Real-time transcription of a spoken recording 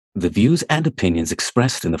The views and opinions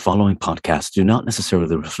expressed in the following podcast do not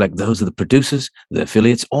necessarily reflect those of the producers, the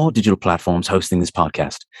affiliates, or digital platforms hosting this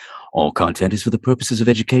podcast. All content is for the purposes of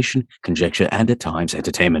education, conjecture, and at times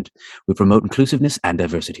entertainment. We promote inclusiveness and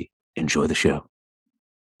diversity. Enjoy the show.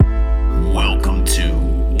 Welcome to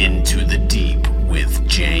Into the Deep with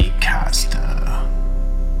Jay Costa.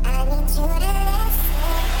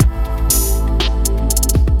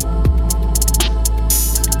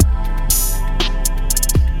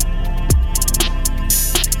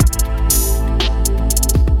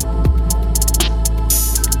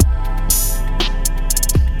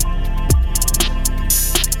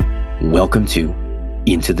 Welcome to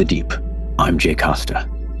Into the Deep. I'm Jay Costa.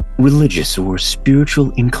 Religious or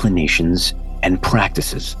spiritual inclinations and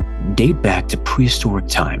practices date back to prehistoric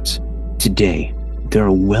times. Today, there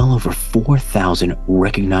are well over 4,000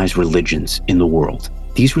 recognized religions in the world.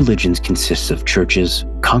 These religions consist of churches,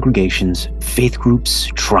 congregations, faith groups,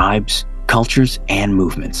 tribes, cultures, and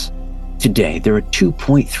movements. Today, there are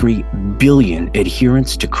 2.3 billion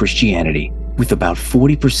adherents to Christianity, with about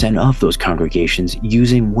 40% of those congregations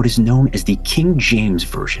using what is known as the King James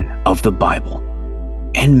Version of the Bible.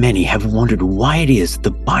 And many have wondered why it is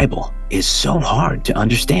the Bible is so hard to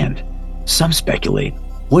understand. Some speculate,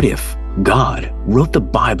 what if God wrote the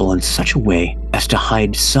Bible in such a way as to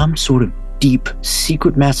hide some sort of deep,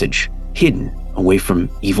 secret message hidden away from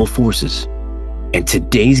evil forces? And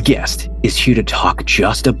today's guest is here to talk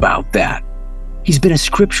just about that. He's been a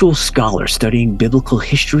scriptural scholar studying biblical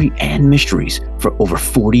history and mysteries for over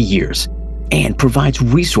 40 years and provides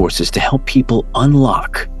resources to help people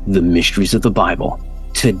unlock the mysteries of the Bible.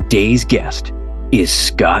 Today's guest is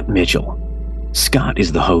Scott Mitchell. Scott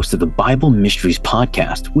is the host of the Bible Mysteries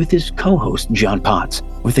podcast with his co-host John Potts,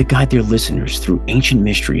 where they guide their listeners through ancient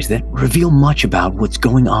mysteries that reveal much about what's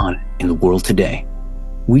going on in the world today.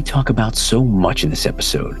 We talk about so much in this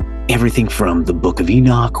episode. Everything from the Book of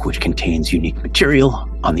Enoch, which contains unique material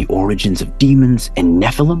on the origins of demons and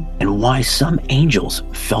Nephilim and why some angels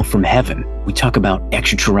fell from heaven. We talk about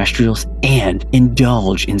extraterrestrials and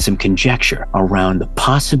indulge in some conjecture around the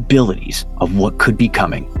possibilities of what could be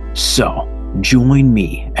coming. So join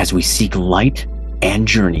me as we seek light and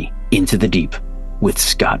journey into the deep with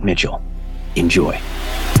Scott Mitchell. Enjoy.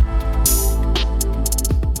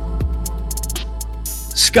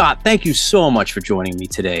 Scott, thank you so much for joining me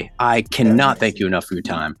today. I cannot thank you enough for your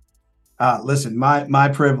time. Listen, my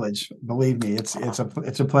privilege. Believe me, it's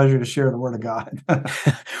a pleasure to share the Word of God.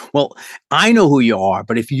 Well, I know who you are,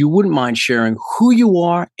 but if you wouldn't mind sharing who you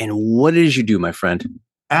are and what it is you do, my friend.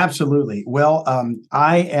 Absolutely. Well,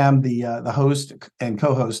 I am the host and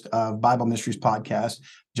co-host of Bible Mysteries podcast.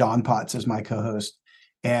 John Potts is my co-host,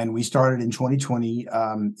 and we started in 2020.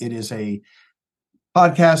 It is a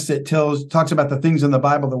podcast that talks about the things in the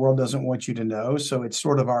Bible the world doesn't want you to know. So it's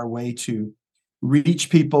sort of our way to reach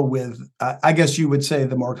people with, I guess you would say,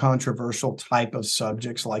 the more controversial type of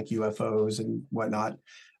subjects like UFOs and whatnot,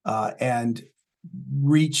 and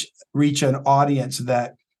reach an audience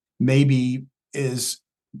that maybe is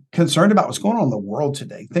concerned about what's going on in the world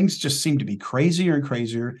today. Things just seem to be crazier and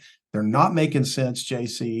crazier. They're not making sense,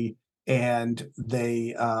 JC. And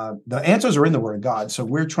the answers are in the Word of God. So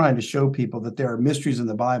we're trying to show people that there are mysteries in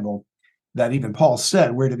the Bible that even Paul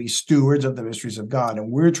said we're to be stewards of the mysteries of God.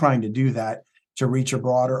 And we're trying to do that to reach a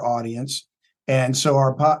broader audience. And so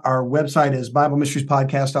our website is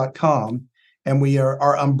BibleMysteriesPodcast.com. And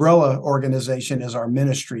our umbrella organization is our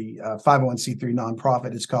ministry, 501c3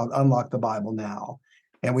 nonprofit. It's called Unlock the Bible Now.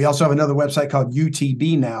 And we also have another website called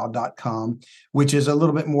utbnow.com, which is a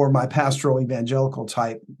little bit more my pastoral evangelical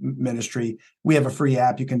type ministry. We have a free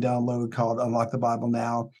app you can download called Unlock the Bible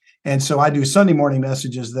Now. And so I do Sunday morning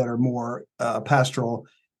messages that are more pastoral,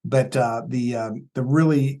 but the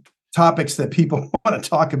really topics that people want to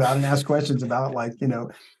talk about and ask questions about, like,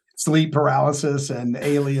 sleep paralysis and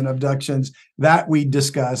alien abductions, that we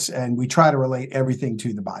discuss, and we try to relate everything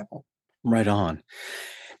to the Bible. Right on.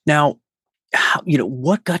 Now,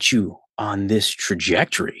 what got you on this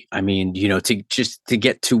trajectory? I mean, to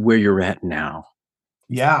get to where you're at now.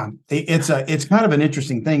 Yeah, it's kind of an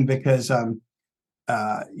interesting thing because I'm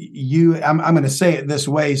going to say it this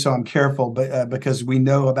way, so I'm careful, but because we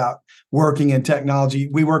know about working in technology.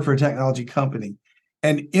 We work for a technology company,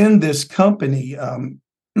 and in this company,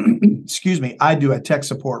 excuse me, I do a tech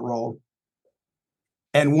support role.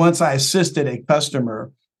 And once I assisted a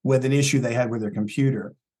customer with an issue they had with their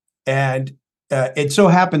computer, and it so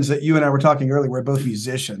happens that you and I were talking earlier, we're both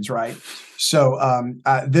musicians, right? So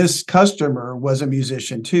this customer was a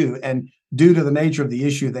musician too. And due to the nature of the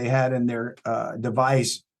issue they had in their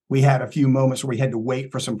device, we had a few moments where we had to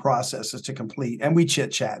wait for some processes to complete, and we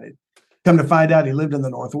chit-chatted. Come to find out, he lived in the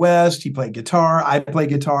Northwest. He played guitar. I play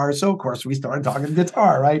guitar. So, of course, we started talking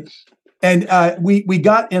guitar, right? And we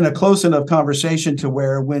got in a close enough conversation to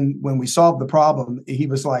where when we solved the problem, he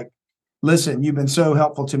was like, listen, you've been so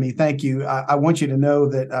helpful to me. Thank you. I want you to know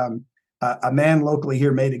that a man locally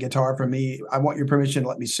here made a guitar for me. I want your permission to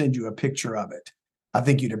let me send you a picture of it. I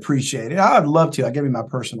think you'd appreciate it. I'd love to. I gave him my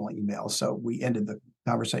personal email. So we ended the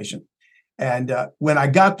conversation. And when I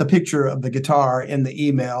got the picture of the guitar in the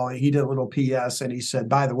email, he did a little PS and he said,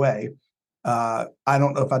 by the way, I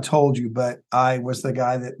don't know if I told you, but I was the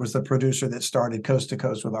guy that was the producer that started Coast to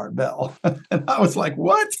Coast with Art Bell. And I was like,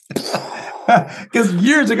 what? Because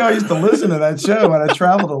years ago, I used to listen to that show and I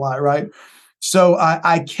traveled a lot, right? So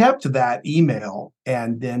I kept that email.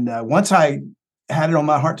 And then once I had it on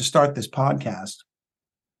my heart to start this podcast,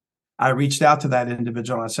 I reached out to that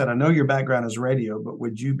individual and I said, I know your background is radio, but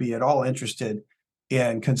would you be at all interested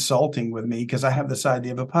in consulting with me? Because I have this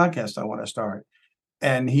idea of a podcast I want to start.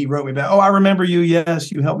 And he wrote me back, oh, I remember you.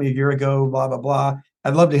 Yes, you helped me a year ago, blah, blah, blah.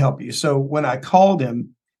 I'd love to help you. So when I called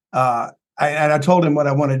him, I told him what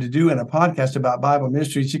I wanted to do in a podcast about Bible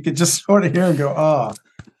ministries, you could just sort of hear him go, oh,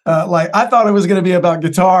 like I thought it was going to be about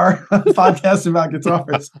guitar, podcast about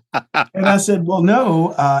guitars. And I said, well,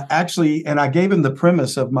 no, actually, and I gave him the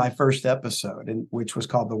premise of my first episode, which was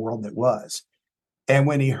called The World That Was. And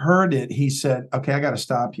when he heard it, he said, okay, I got to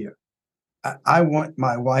stop you. I want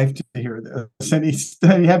my wife to hear this. And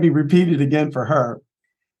he had me repeat it again for her.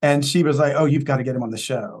 And she was like, oh, you've got to get him on the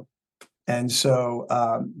show. And so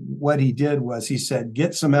what he did was he said,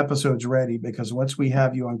 get some episodes ready, because once we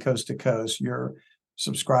have you on Coast to Coast, your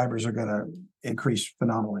subscribers are going to increase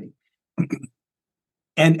phenomenally.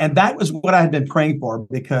 And that was what I had been praying for,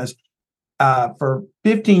 because for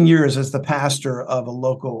 15 years as the pastor of a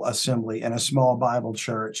local assembly and a small Bible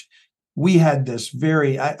church, we had this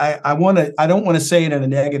very, I don't want to say it in a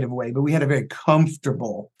negative way, but we had a very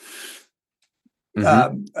comfortable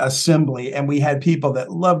assembly, and we had people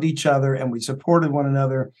that loved each other and we supported one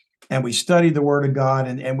another and we studied the Word of God,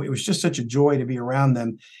 and it was just such a joy to be around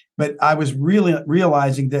them. But I was really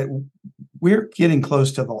realizing that we're getting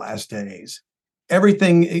close to the last days.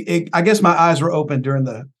 Everything, I guess my eyes were open during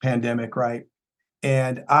the pandemic, right?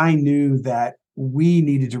 And I knew that we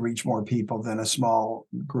needed to reach more people than a small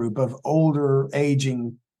group of older,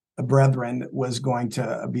 aging brethren was going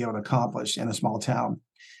to be able to accomplish in a small town.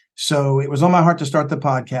 So it was on my heart to start the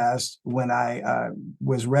podcast. When I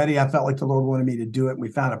was ready, I felt like the Lord wanted me to do it. We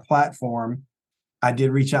found a platform. I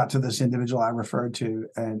did reach out to this individual I referred to,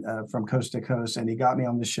 and from Coast to Coast, and he got me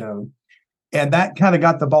on the show. And that kind of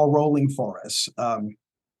got the ball rolling for us.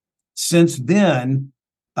 Since then,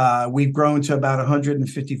 we've grown to about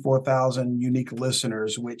 154,000 unique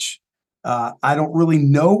listeners, which I don't really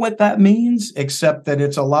know what that means, except that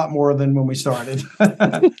it's a lot more than when we started.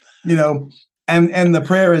 And the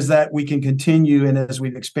prayer is that we can continue. And as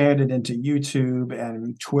we've expanded into YouTube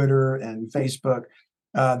and Twitter and Facebook,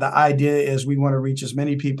 the idea is we want to reach as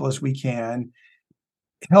many people as we can,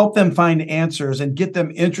 help them find answers and get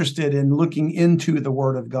them interested in looking into the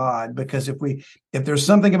Word of God. Because if there's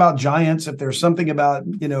something about giants, if there's something about,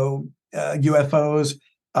 UFOs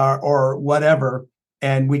or whatever,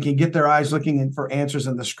 and we can get their eyes looking for answers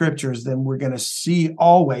in the Scriptures, then we're going to see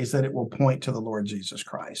always that it will point to the Lord Jesus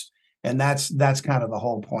Christ. And that's kind of the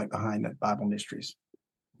whole point behind the Bible Mysteries.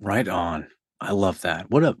 Right on. I love that.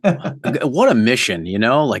 What a mission,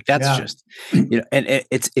 like that's just, and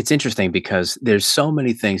it's interesting because there's so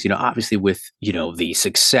many things, obviously with, the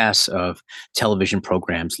success of television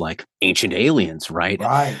programs like Ancient Aliens, right?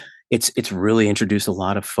 Right. It's really introduced a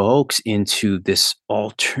lot of folks into this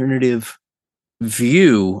alternative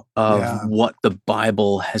view of what the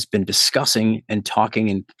Bible has been discussing and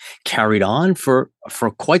talking and carried on for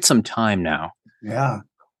quite some time now. Yeah.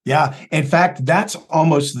 Yeah. In fact, that's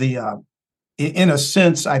almost in a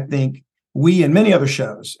sense, I think we and many other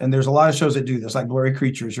shows, and there's a lot of shows that do this, like Blurry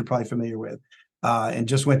Creatures, you're probably familiar with, and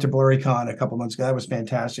just went to BlurryCon a couple months ago. That was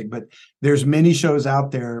fantastic. But there's many shows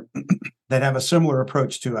out there that have a similar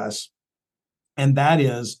approach to us. And that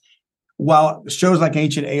is, while shows like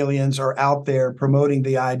Ancient Aliens are out there promoting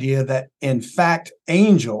the idea that, in fact,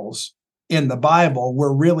 angels in the Bible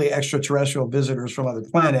were really extraterrestrial visitors from other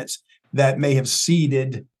planets that may have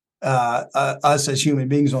seeded us as human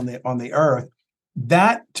beings on the earth,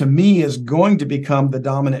 that to me is going to become the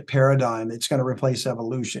dominant paradigm. It's going to replace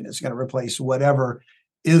evolution. It's going to replace whatever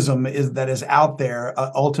ism that is out there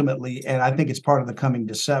ultimately. And I think it's part of the coming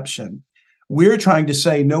deception. We're trying to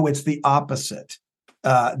say, no, it's the opposite,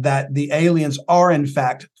 that the aliens are in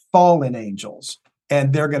fact fallen angels,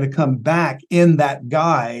 and they're going to come back in that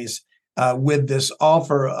guise with this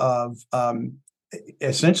offer of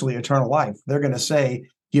essentially eternal life. They're going to say,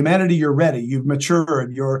 humanity, you're ready. You've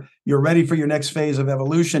matured. You're ready for your next phase of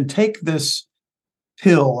evolution. Take this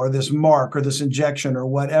pill or this mark or this injection or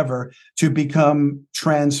whatever to become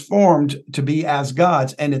transformed to be as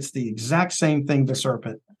gods. And it's the exact same thing the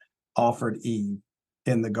serpent offered Eve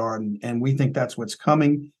in the garden. And we think that's what's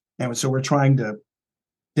coming. And so we're trying to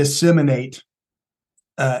disseminate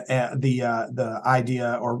the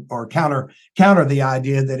idea or counter the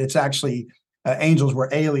idea that it's actually angels were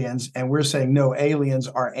aliens, and we're saying no, aliens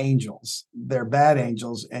are angels. They're bad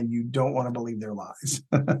angels, and you don't want to believe their lies.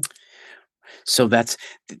 So that's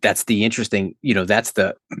the interesting, that's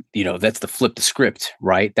the flip the script,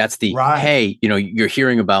 right? That's the Right. Hey, you're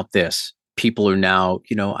hearing about this. People are now,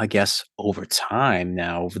 I guess over time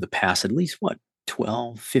now, over the past at least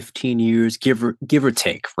 12, 15 years, give or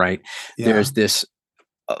take, right? Yeah. There's this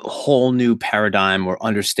whole new paradigm or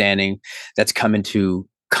understanding that's come into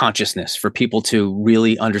consciousness for people to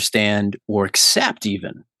really understand or accept,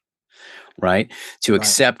 even, right? To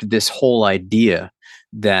accept this whole idea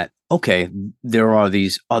that, okay, there are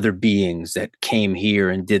these other beings that came here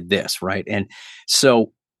and did this, right? And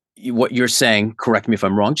so what you're saying, correct me if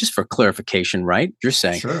I'm wrong, just for clarification, right? You're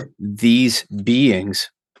saying Sure. These beings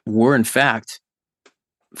were in fact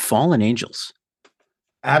fallen angels.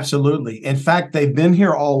 Absolutely. In fact, they've been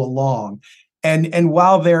here all along. And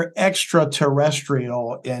while they're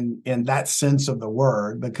extraterrestrial in that sense of the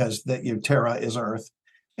word, because Terra is Earth,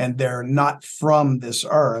 and they're not from this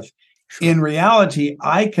Earth, in reality,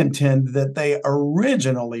 I contend that they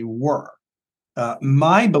originally were.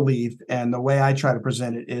 My belief and the way I try to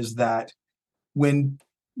present it is that when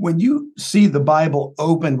you see the Bible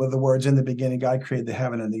open with the words, in the beginning, God created the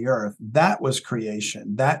heaven and the earth, that was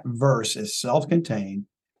creation. That verse is self-contained,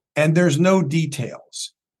 and there's no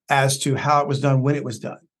details as to how it was done, when it was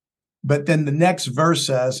done. But then the next verse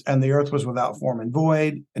says, and the earth was without form and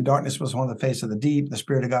void, and darkness was on the face of the deep. The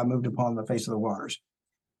Spirit of God moved upon the face of the waters.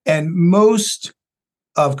 And most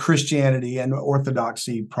of Christianity and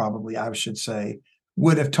Orthodoxy, probably, I should say,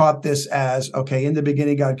 would have taught this as, okay, in the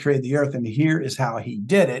beginning, God created the earth, and here is how he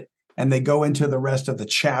did it. And they go into the rest of the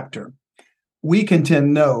chapter. We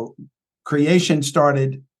contend, no, creation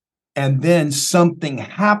started, and then something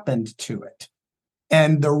happened to it.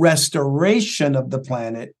 And the restoration of the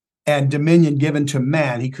planet and dominion given to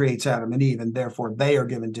man, he creates Adam and Eve, and therefore they are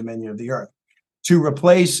given dominion of the earth to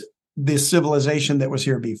replace the civilization that was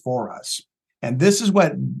here before us. And this is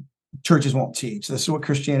what churches won't teach. This is what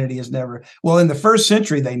Christianity has never. Well, in the first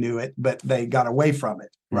century, they knew it, but they got away from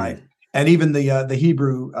it, right? Mm. And even the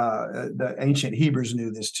Hebrew, the ancient Hebrews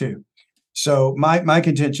knew this too. So my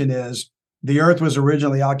contention is the earth was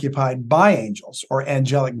originally occupied by angels or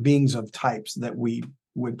angelic beings of types that we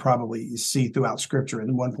would probably see throughout Scripture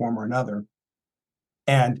in one form or another.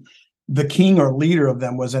 And the king or leader of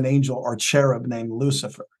them was an angel or cherub named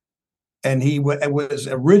Lucifer. And he was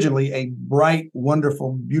originally a bright,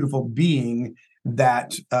 wonderful, beautiful being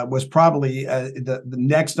that was probably the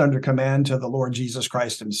next under command to the Lord Jesus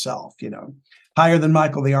Christ himself, higher than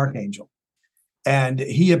Michael the archangel. And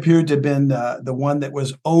he appeared to have been the one that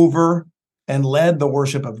was over and led the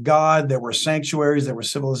worship of God. There were sanctuaries, there were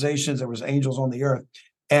civilizations, there was angels on the earth.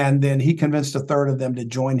 And then he convinced a third of them to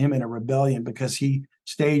join him in a rebellion because he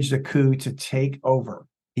staged a coup to take over.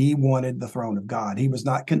 He wanted the throne of God. He was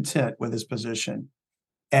not content with his position.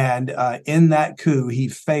 And in that coup, he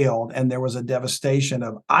failed. And there was a devastation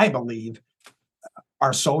of, I believe,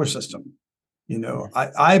 our solar system.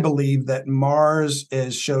 I believe that Mars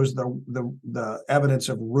shows the evidence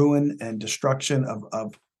of ruin and destruction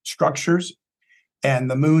of structures, and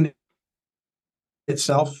the moon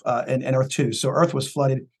itself and Earth too. So Earth was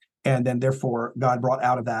flooded, and then therefore God brought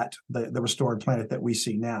out of that the restored planet that we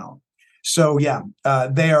see now. So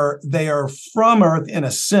they are from Earth in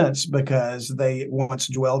a sense because they once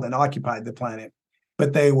dwelled and occupied the planet,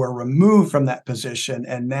 but they were removed from that position,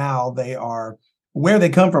 and now they are where they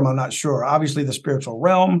come from. I'm not sure. Obviously, the spiritual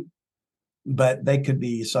realm, but they could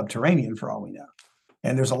be subterranean for all we know.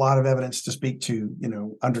 And there's a lot of evidence to speak to,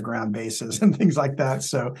 underground bases and things like that.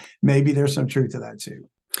 So maybe there's some truth to that too.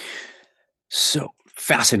 So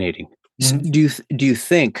fascinating. Mm-hmm. Do you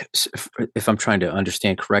think, if I'm trying to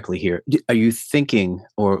understand correctly here, are you thinking,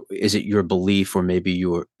 or is it your belief, or maybe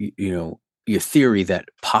your theory that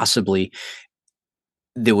possibly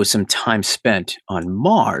there was some time spent on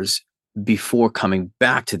Mars before coming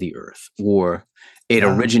back to the Earth, or it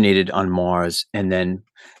originated on Mars and then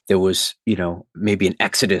there was, maybe an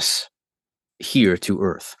exodus here to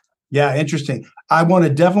Earth? Yeah, interesting. I want to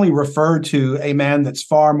definitely refer to a man that's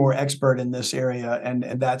far more expert in this area, and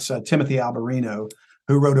that's Timothy Alberino,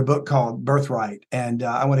 who wrote a book called Birthright. And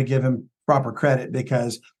I want to give him proper credit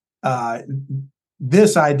because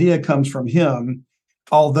this idea comes from him.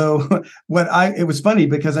 Although it was funny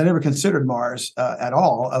because I never considered Mars at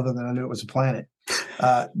all, other than I knew it was a planet.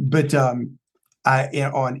 But on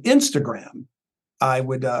Instagram, I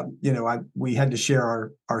would, we had to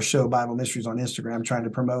share our show Bible Mysteries on Instagram, trying to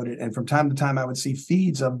promote it. And from time to time, I would see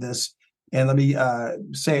feeds of this. And let me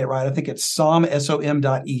say it right. I think it's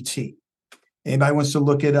som.et. Anybody wants to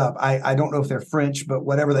look it up. I don't know if they're French, but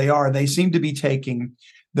whatever they are, they seem to be taking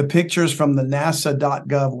the pictures from the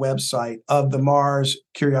NASA.gov website of the Mars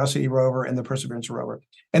Curiosity rover and the Perseverance rover.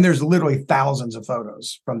 And there's literally thousands of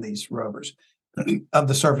photos from these rovers of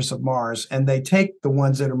the surface of Mars. And they take the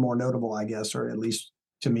ones that are more notable, I guess, or at least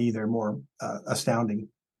to me, they're more astounding.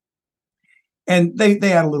 And they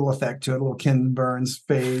add a little effect to it, a little Ken Burns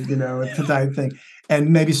fade, type thing,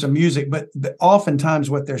 and maybe some music. But oftentimes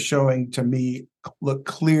what they're showing to me look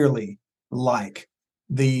clearly like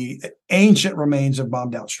the ancient remains of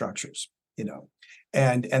bombed out structures,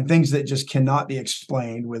 and things that just cannot be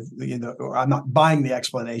explained with, or I'm not buying the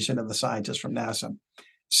explanation of the scientists from NASA.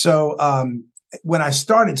 So when I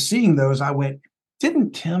started seeing those, I went,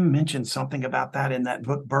 didn't Tim mention something about that in that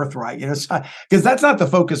book, Birthright? Because that's not the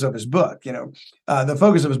focus of his book. The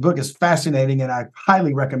focus of his book is fascinating, and I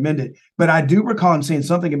highly recommend it. But I do recall him saying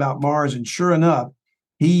something about Mars, and sure enough,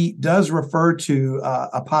 he does refer to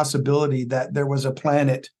a possibility that there was a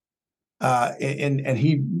planet, and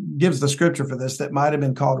he gives the scripture for this that might have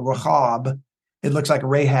been called Rahab. It looks like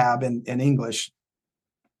Rahab in English.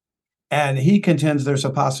 And he contends there's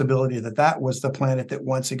a possibility that was the planet that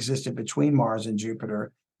once existed between Mars and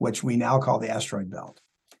Jupiter, which we now call the asteroid belt.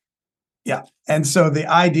 Yeah. And so the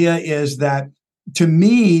idea is that, to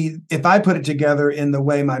me, if I put it together in the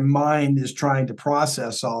way my mind is trying to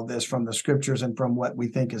process all this from the scriptures and from what we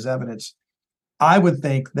think is evidence, I would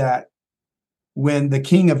think that when the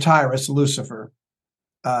king of Tyrus, Lucifer,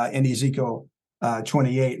 in Ezekiel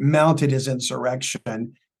 28, mounted his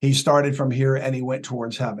insurrection, he started from here and he went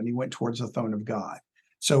towards heaven. He went towards the throne of God.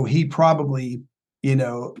 So he probably,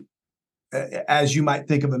 as you might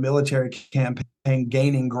think of a military campaign,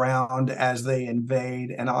 gaining ground as they invade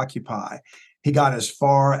and occupy, he got as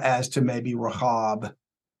far as to maybe Rahab,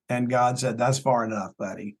 and God said, that's far enough,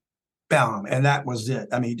 buddy. Bam. And that was it.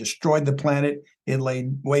 I mean, he destroyed the planet. It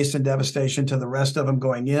laid waste and devastation to the rest of them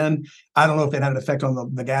going in. I don't know if it had an effect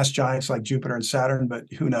on the gas giants like Jupiter and Saturn, but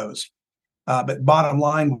who knows? But bottom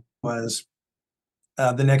line was,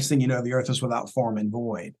 the next thing you know, the earth is without form and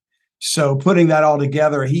void. So putting that all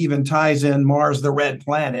together, he even ties in Mars, the red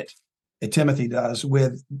planet, Timothy does,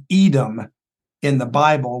 with Edom in the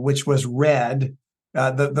Bible, which was red,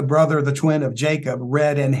 the brother, the twin of Jacob,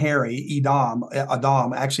 red and hairy,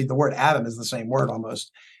 Adam. Actually, the word Adam is the same word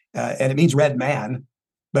almost, and it means red man.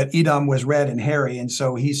 But Edom was red and hairy, and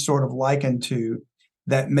so he's sort of likened to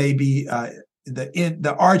that maybe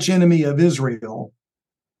the arch enemy of Israel,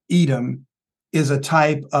 Edom, is a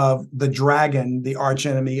type of the dragon, the arch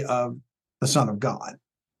enemy of the Son of God.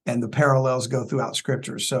 And the parallels go throughout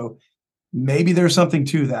Scripture. So maybe there's something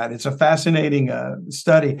to that. It's a fascinating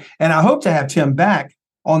study. And I hope to have Tim back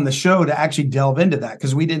on the show to actually delve into that,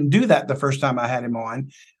 because we didn't do that the first time I had him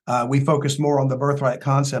on. We focused more on the birthright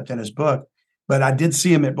concept in his book. But I did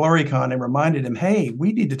see him at BlurryCon and reminded him, hey,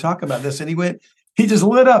 we need to talk about this. And he just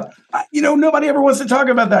lit up. Nobody ever wants to talk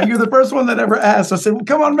about that. You're the first one that ever asked. I said, well,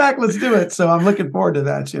 come on back, let's do it. So I'm looking forward to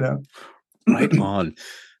that, Right on.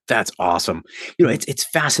 That's awesome. It's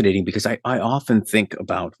fascinating because I often think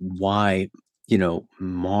about why,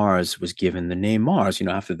 Mars was given the name Mars,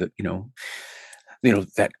 after the,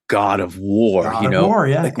 that god of war, war,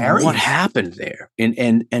 yeah. Like what happened there,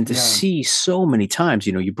 and to see so many times,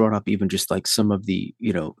 you brought up even just like some of the,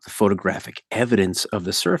 the photographic evidence of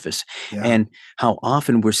the surface, and how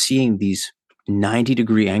often we're seeing these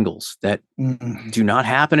 90-degree angles that do not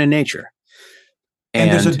happen in nature.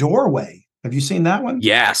 And there's a doorway. Have you seen that one?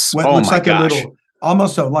 Yes. What looks like gosh.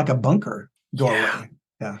 Almost like a bunker doorway.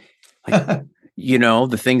 Yeah. Like,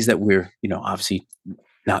 the things that we're, obviously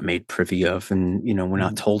not made privy of, and we're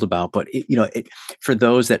not told about, but for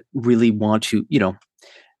those that really want to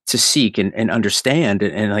to seek and understand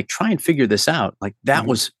and like try and figure this out, like that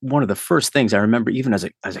was one of the first things I remember, even as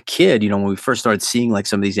a kid, when we first started seeing like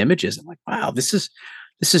some of these images. I'm like, wow, this is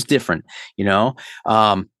different.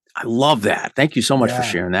 I love that. Thank you so much for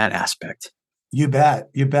sharing that aspect. You bet.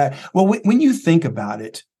 Well, when you think about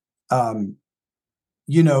it,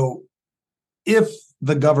 if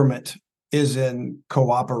the government is in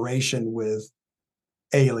cooperation with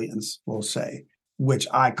aliens, we'll say, which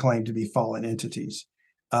I claim to be fallen entities.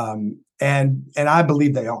 And I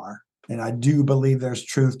believe they are. And I do believe there's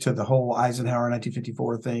truth to the whole Eisenhower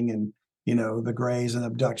 1954 thing and the grays and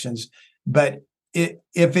abductions. But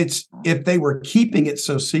if they were keeping it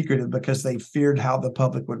so secretive because they feared how the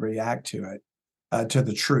public would react to it, to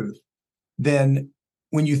the truth, then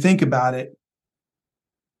when you think about it,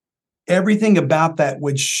 everything about that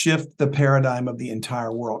would shift the paradigm of the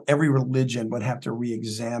entire world. Every religion would have to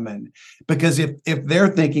re-examine, because if they're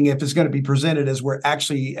thinking, if it's going to be presented as we're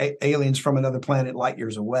actually aliens from another planet light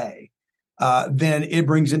years away, then it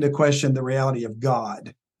brings into question the reality of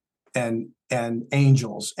God and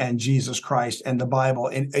angels and Jesus Christ and the Bible.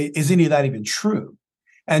 And is any of that even true?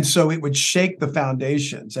 And so it would shake the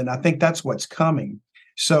foundations. And I think that's what's coming.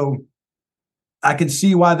 So I can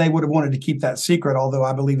see why they would have wanted to keep that secret, although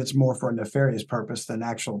I believe it's more for a nefarious purpose than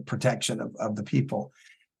actual protection of the people.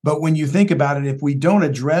 But when you think about it, if we don't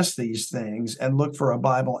address these things and look for a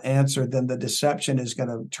Bible answer, then the deception is going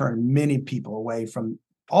to turn many people away from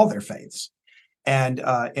all their faiths. And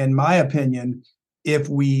in my opinion, if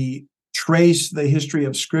we trace the history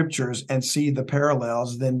of scriptures and see the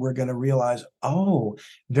parallels, then we're going to realize, oh,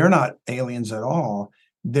 they're not aliens at all.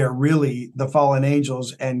 They're really the fallen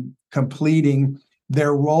angels and completing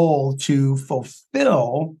their role to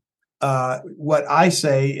fulfill what I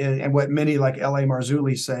say and what many like L.A.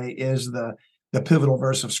 Marzulli say is the pivotal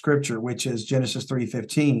verse of scripture, which is Genesis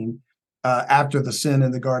 3:15. After the sin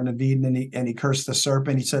in the Garden of Eden, and he cursed the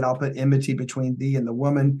serpent. He said, I'll put enmity between thee and the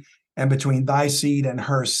woman, and between thy seed and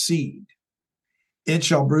her seed. It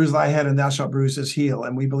shall bruise thy head, and thou shalt bruise his heel.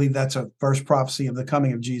 And we believe that's a first prophecy of the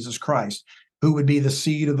coming of Jesus Christ, who would be the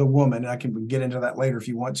seed of the woman. I can get into that later if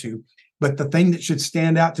you want to. But the thing that should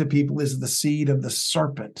stand out to people is the seed of the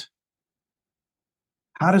serpent.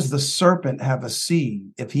 How does the serpent have a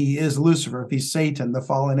seed? If he is Lucifer, if he's Satan, the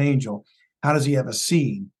fallen angel, how does he have a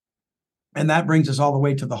seed? And that brings us all the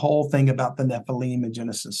way to the whole thing about the Nephilim in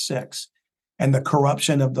Genesis 6 and the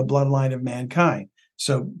corruption of the bloodline of mankind.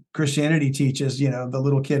 So Christianity teaches, the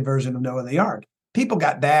little kid version of Noah and the ark. People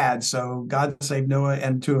got bad, so God saved Noah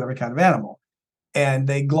and two of every kind of animal. And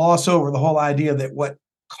they gloss over the whole idea that what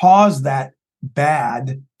caused that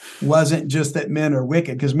bad wasn't just that men are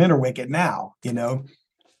wicked, because men are wicked now,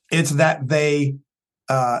 It's that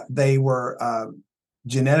they were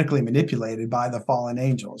genetically manipulated by the fallen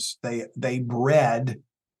angels. They bred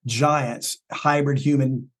giants, hybrid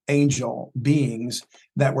human angel beings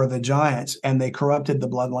that were the giants, and they corrupted the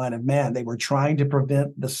bloodline of man. They were trying to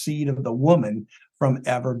prevent the seed of the woman from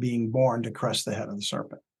ever being born to crush the head of the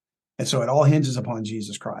serpent. And so it all hinges upon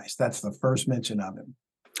Jesus Christ. That's the first mention of him.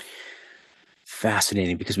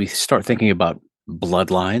 Fascinating, because we start thinking about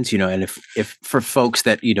bloodlines, and if for folks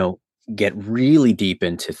that, get really deep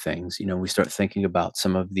into things, we start thinking about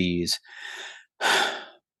some of these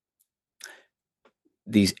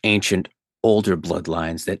ancient older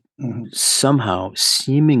bloodlines that somehow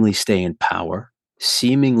seemingly stay in power,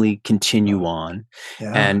 seemingly continue on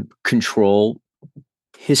and control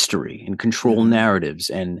history and control narratives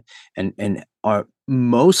and are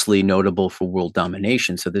mostly notable for world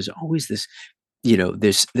domination. So there's always this,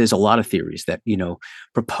 there's a lot of theories that,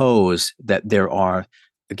 propose that there are,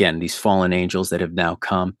 again, these fallen angels that have now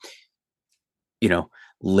come,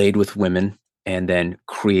 laid with women and then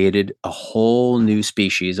created a whole new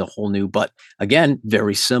species, but again,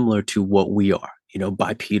 very similar to what we are,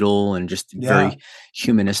 bipedal and just very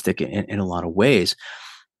humanistic in a lot of ways.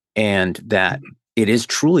 And that it is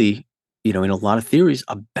truly, in a lot of theories,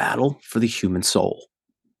 a battle for the human soul.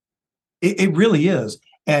 It really is.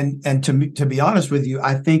 And to be honest with you,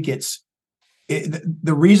 I think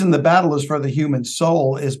the reason the battle is for the human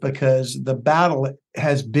soul is because the battle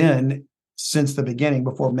has been since the beginning,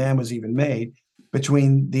 before man was even made,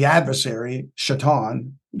 between the adversary,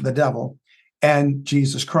 Shaitan, the devil, and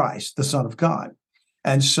Jesus Christ, the Son of God.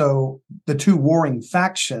 And so the two warring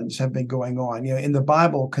factions have been going on. In the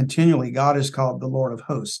Bible, continually, God is called the Lord of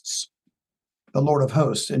Hosts. The Lord of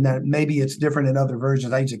Hosts. And that maybe it's different in other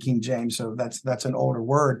versions. I use a King James, so that's an older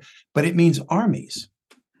word, but it means armies.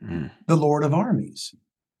 The Lord of armies.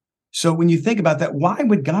 So when you think about that, why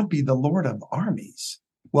would God be the Lord of armies?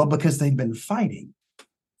 Well, because they've been fighting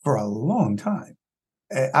for a long time.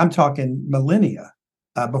 I'm talking millennia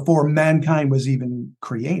before mankind was even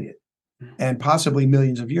created, and possibly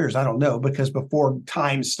millions of years. I don't know, because before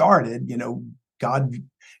time started, God,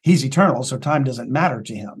 he's eternal, so time doesn't matter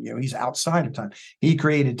to him. He's outside of time. He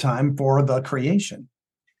created time for the creation.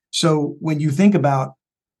 So when you think about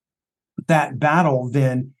that battle,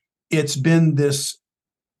 then it's been this,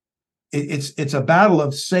 it's a battle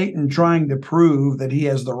of Satan trying to prove that he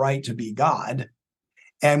has the right to be God.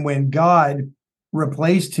 And when God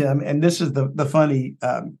replaced him, and this is the funny,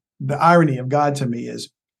 the irony of God to me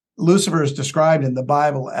is Lucifer is described in the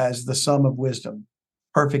Bible as the son of wisdom.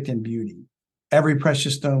 perfect in beauty. Every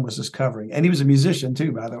precious stone was his covering. And he was a musician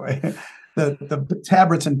too, by the way. The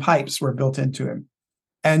tabrets and pipes were built into him.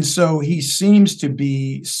 And so he seems to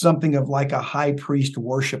be something of like a high priest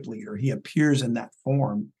worship leader. He appears in that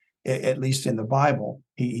form, at least in the Bible.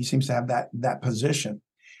 He seems to have that position.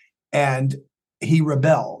 And he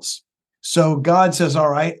rebels. So God says, all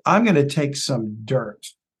right, I'm going to take some dirt.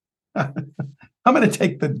 I'm going to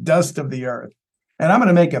take the dust of the earth, and I'm going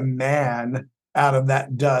to make a man out of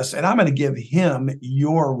that dust, and I'm going to give him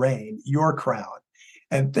your reign, your crown.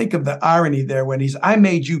 And think of the irony there when I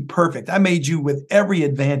made you perfect. I made you with every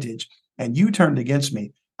advantage, and you turned against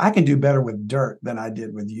me. I can do better with dirt than I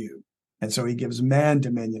did with you. And so he gives man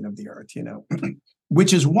dominion of the earth,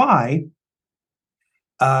 which is why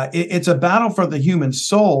it's a battle for the human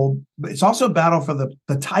soul, but it's also a battle for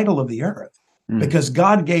the title of the earth, because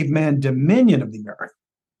God gave man dominion of the earth.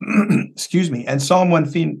 Excuse me. And Psalm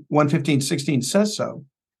 115:16 says so.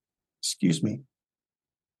 Excuse me.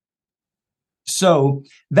 So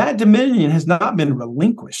that dominion has not been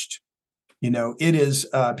relinquished. It is,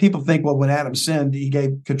 people think, well, when Adam sinned, he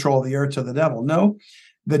gave control of the earth to the devil. No,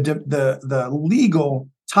 the legal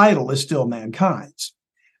title is still mankind's,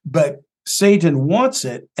 but Satan wants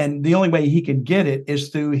it, and the only way he can get it is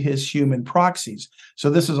through his human proxies.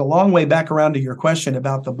 So this is a long way back around to your question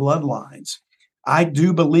about the bloodlines. I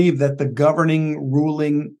do believe that the governing,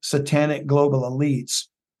 ruling, satanic global elites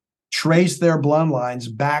trace their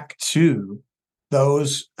bloodlines back to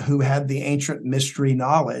those who had the ancient mystery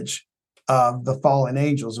knowledge of the fallen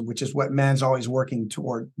angels, which is what man's always working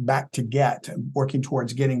towards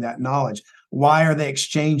getting that knowledge. Why are they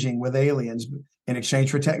exchanging with aliens? In exchange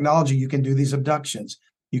for technology, you can do these abductions.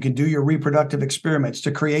 You can do your reproductive experiments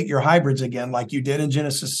to create your hybrids again, like you did in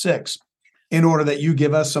Genesis 6, in order that you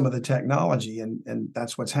give us some of the technology. And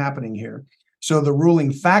that's what's happening here. So the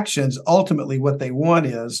ruling factions, ultimately what they want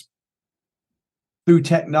is through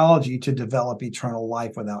technology to develop eternal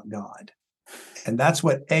life without God. And that's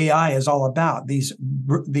what AI is all about. These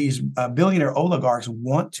billionaire oligarchs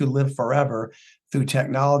want to live forever through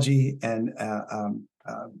technology and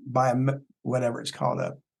whatever it's called,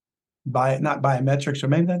 not biometrics, or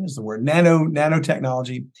maybe that is the word,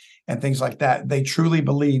 nanotechnology and things like that. They truly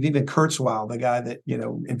believe, even Kurzweil, the guy that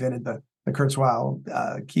invented the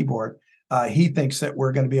Kurzweil keyboard, he thinks that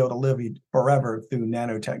we're going to be able to live forever through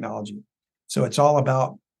nanotechnology. So it's all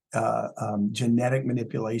about genetic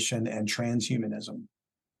manipulation and transhumanism.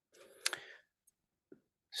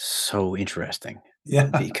 So interesting. Yeah.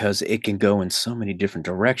 Because it can go in so many different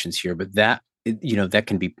directions here, but that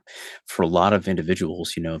can be, for a lot of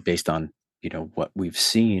individuals, based on, what we've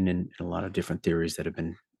seen in a lot of different theories that have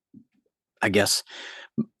been, I guess,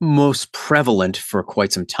 most prevalent for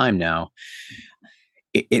quite some time now.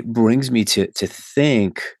 It brings me to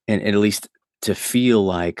think, and at least to feel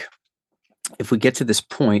like, if we get to this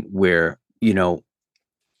point where,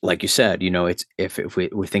 like you said, it's if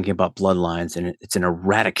we're thinking about bloodlines, and it's an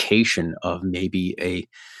eradication of maybe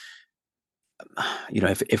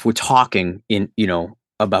if we're talking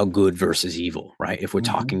about good versus evil, right? If we're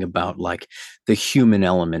talking about like the human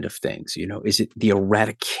element of things, is it the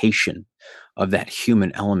eradication of that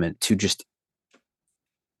human element to just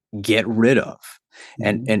get rid of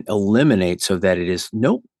and eliminate, so that it is,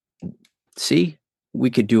 nope, see, we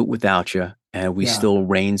could do it without you, and we still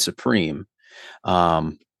reign supreme.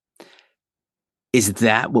 Is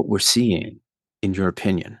that what we're seeing, in your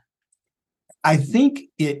opinion? I think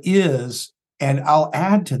it is. And I'll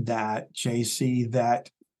add to that, JC,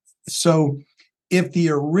 so if the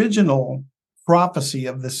original prophecy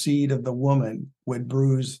of the seed of the woman would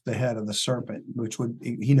bruise the head of the serpent,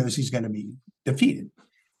 he knows he's going to be defeated.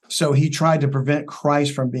 So he tried to prevent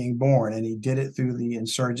Christ from being born, and he did it through the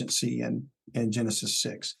insurgency in Genesis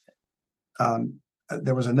 6.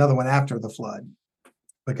 There was another one after the flood,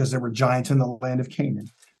 because there were giants in the land of Canaan.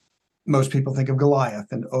 Most people think of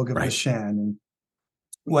Goliath and Og of Bashan and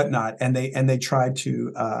whatnot, and they tried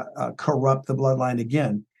to corrupt the bloodline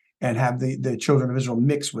again and have the children of Israel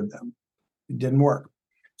mix with them. It didn't work.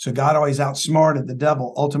 So God always outsmarted the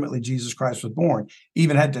devil. Ultimately, Jesus Christ was born.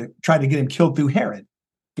 Even had to try to get him killed through Herod,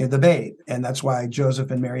 the babe, and that's why Joseph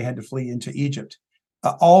and Mary had to flee into Egypt.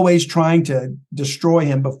 Always trying to destroy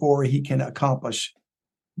him before he can accomplish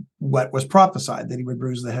what was prophesied, that he would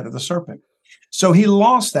bruise the head of the serpent. So he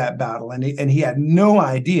lost that battle, and he had no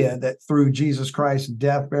idea that through Jesus Christ's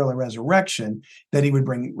death, burial, and resurrection, that he would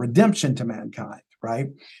bring redemption to mankind, right?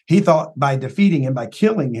 He thought by defeating him, by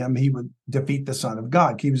killing him, he would defeat the Son of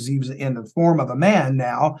God. He was in the form of a man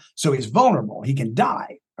now, so he's vulnerable. He can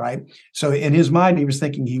die, right? So in his mind, he was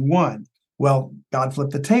thinking he won. Well, God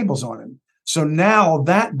flipped the tables on him. So now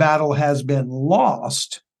that battle has been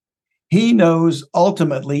lost. He knows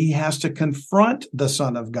ultimately he has to confront the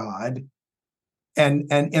Son of God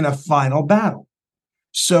and in a final battle.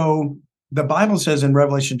 So the Bible says in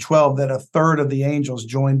Revelation 12 that a third of the angels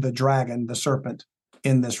joined the dragon, the serpent,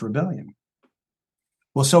 in this rebellion.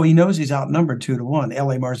 Well, so he knows he's outnumbered 2-1.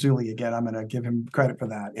 L.A. Marzulli, again, I'm going to give him credit for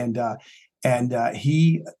that. And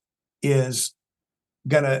he is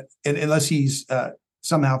going to, unless he's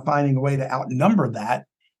somehow finding a way to outnumber that,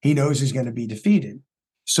 he knows he's going to be defeated.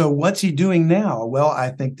 So what's he doing now? Well, I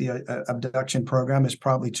think the abduction program is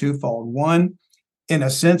probably twofold. One, in a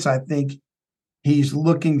sense, I think he's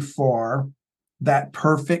looking for that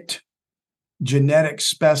perfect genetic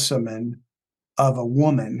specimen of a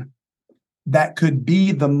woman that could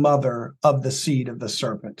be the mother of the seed of the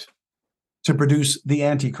serpent to produce the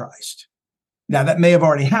Antichrist. Now, that may have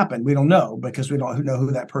already happened. We don't know, because we don't know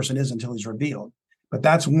who that person is until he's revealed. But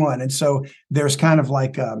that's one. And so there's kind of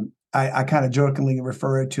like, I kind of jokingly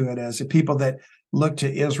refer to it as the people that look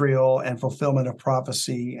to Israel and fulfillment of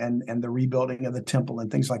prophecy and the rebuilding of the temple and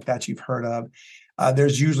things like that you've heard of.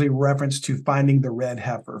 There's usually reference to finding the red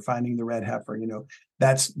heifer.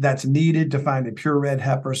 That's needed to find a pure red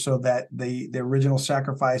heifer so that the original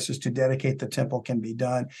sacrifices to dedicate the temple can be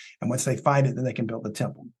done. And once they find it, then they can build the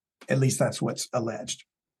temple. At least that's what's alleged.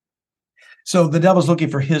 So the devil's looking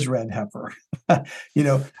for his red heifer.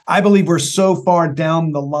 I believe we're so far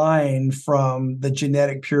down the line from the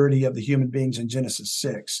genetic purity of the human beings in Genesis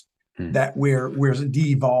 6 that we're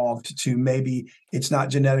devolved to maybe it's not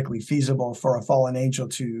genetically feasible for a fallen angel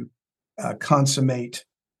to consummate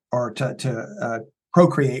or to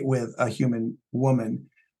procreate with a human woman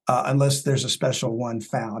unless there's a special one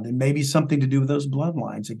found, and maybe something to do with those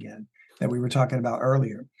bloodlines again that we were talking about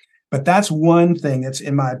earlier. But that's one thing that's,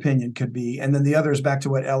 in my opinion, could be. And then the other is back to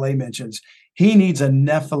what L.A. mentions. He needs a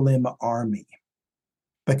Nephilim army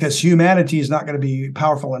because humanity is not going to be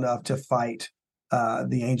powerful enough to fight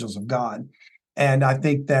the angels of God. And I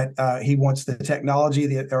think that he wants the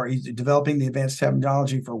technology, or he's developing the advanced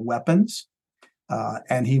technology for weapons.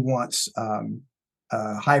 And he wants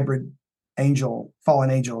hybrid fallen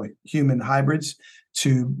angel human hybrids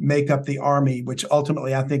to make up the army, which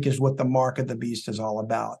ultimately I think is what the mark of the beast is all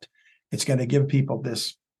about. It's going to give people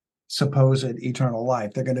this supposed eternal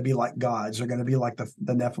life. They're going to be like gods. They're going to be like the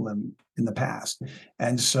Nephilim in the past.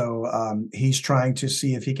 And so he's trying to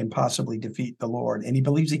see if he can possibly defeat the Lord. And he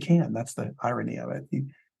believes he can. That's the irony of it. He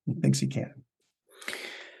thinks he can.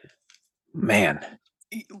 Man,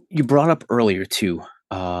 you brought up earlier too,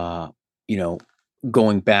 going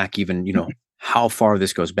back even, how far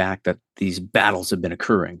this goes back, that these battles have been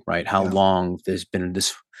occurring, right? How long there's been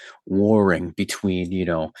this warring between,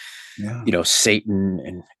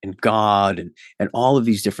 Satan and God and all of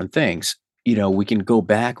these different things. We can go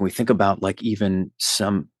back and we think about like even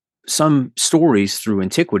some stories through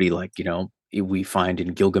antiquity, like, we find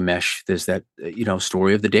in Gilgamesh, there's that,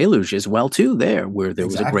 story of the deluge as well too there, where there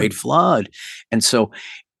was a great flood. And so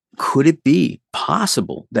could it be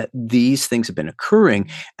possible that these things have been occurring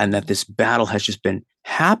and that this battle has just been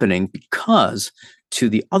happening because, to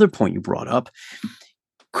the other point you brought up,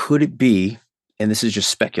 could it be, and this is just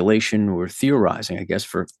speculation or theorizing, I guess,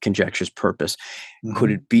 for conjecture's purpose,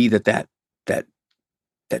 could it be that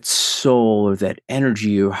soul or that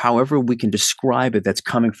energy, or however we can describe it, that's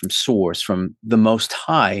coming from source, from the Most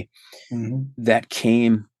High, that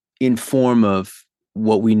came in form of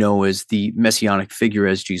what we know as the messianic figure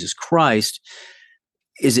as Jesus Christ?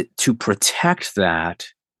 Is it to protect that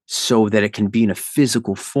so that it can be in a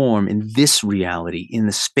physical form in this reality, in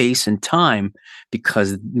the space and time,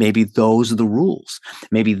 because maybe those are the rules.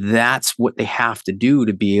 Maybe that's what they have to do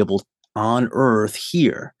to be able on earth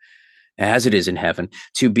here, as it is in heaven,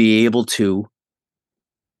 to be able to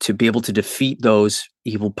defeat those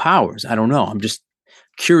evil powers. I don't know. I'm just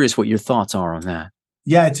curious what your thoughts are on that.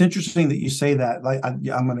 Yeah, it's interesting that you say that. Like, I'm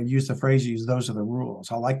going to use the phrase you use, those are the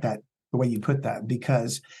rules. I like that, the way you put that,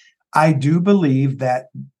 because I do believe that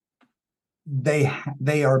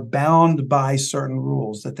they are bound by certain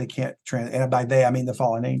rules that they can't and by they, I mean the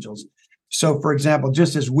fallen angels. So, for example,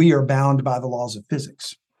 just as we are bound by the laws of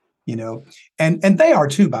physics, and they are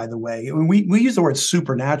too, by the way. We use the word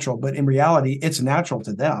supernatural, but in reality, it's natural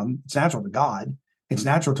to them. It's natural to God. It's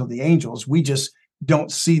natural to the angels. We just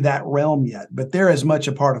don't see that realm yet, but they're as much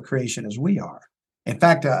a part of creation as we are. In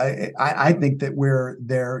fact, I think that we're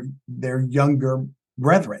their younger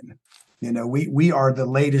brethren. We are the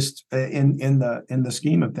latest in the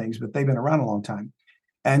scheme of things, but they've been around a long time,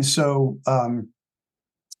 and so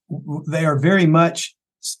they are very much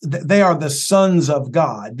they are the sons of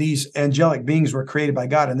God. These angelic beings were created by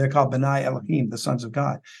God, and they're called B'nai Elohim, the sons of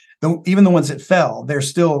God. Even the ones that fell, they're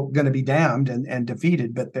still going to be damned and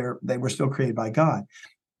defeated, but they were still created by God.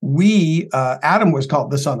 Adam was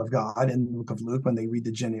called the son of God in the book of Luke when they read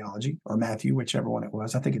the genealogy, or Matthew, whichever one it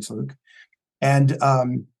was. I think it's Luke. And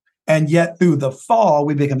yet through the fall,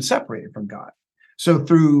 we become separated from God. So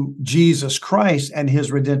through Jesus Christ and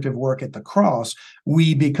his redemptive work at the cross,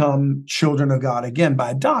 we become children of God again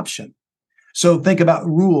by adoption. So think about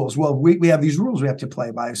rules. Well, we have these rules we have to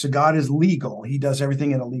play by. So God is legal. He does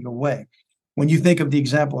everything in a legal way. When you think of the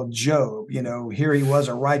example of Job, here he was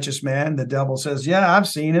a righteous man. The devil says, yeah, I've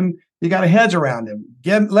seen him. You got a hedge around him.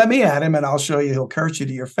 Let me at him and I'll show you. He'll curse you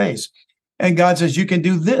to your face. And God says, you can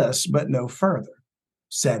do this, but no further.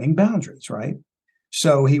 Setting boundaries, right?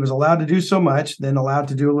 So he was allowed to do so much, then allowed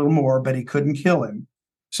to do a little more, but he couldn't kill him.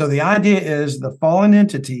 So the idea is the fallen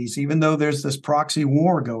entities, even though there's this proxy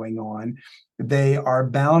war going on, they are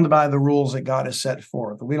bound by the rules that God has set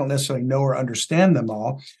forth. We don't necessarily know or understand them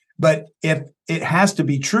all, but if it has to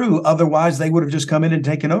be true, otherwise they would have just come in and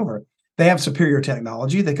taken over. They have superior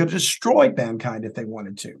technology. They could have destroyed mankind if they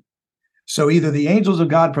wanted to. So either the angels of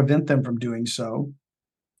God prevent them from doing so,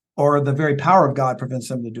 or the very power of God prevents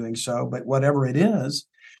them from doing so, but whatever it is.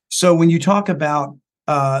 So when you talk about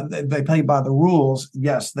they play by the rules,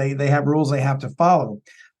 yes, they have rules they have to follow.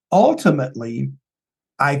 Ultimately,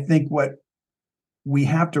 I think what we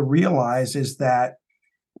have to realize is that,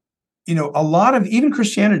 a lot of, even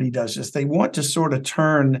Christianity does this. They want to sort of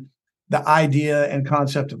turn the idea and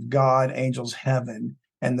concept of God, angels, heaven,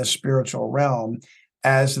 and the spiritual realm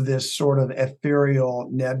as this sort of ethereal,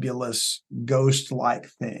 nebulous, ghost-like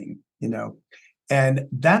thing, and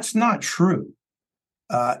that's not true.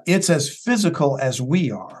 It's as physical as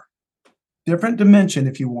we are. Different dimension,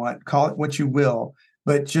 if you want, call it what you will,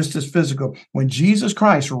 but just as physical. When Jesus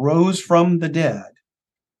Christ rose from the dead,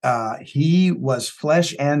 he was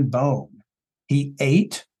flesh and bone. He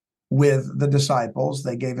ate with the disciples.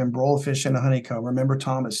 They gave him broiled fish and a honeycomb. Remember,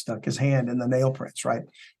 Thomas stuck his hand in the nail prints, right?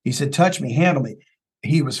 He said, touch me, handle me.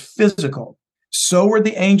 He was physical. So were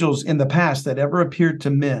the angels in the past that ever appeared to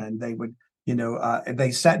men. They would, they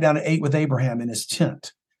sat down and ate with Abraham in his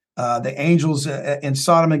tent. The angels in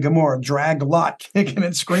Sodom and Gomorrah dragged Lot kicking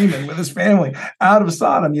and screaming with his family out of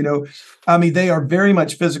Sodom. They are very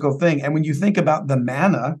much physical thing. And when you think about the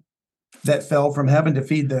manna that fell from heaven to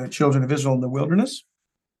feed the children of Israel in the wilderness,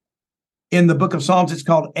 in the book of Psalms, it's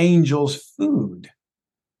called angels' food.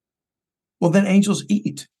 Well, then angels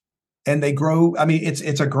eat. And they grow.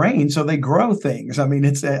 It's a grain, so they grow things.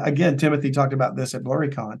 It's again, Timothy talked about this at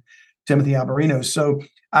BlurryCon, Timothy Alberino. So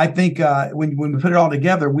I think when we put it all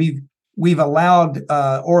together, we've allowed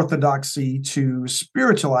orthodoxy to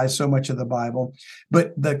spiritualize so much of the Bible,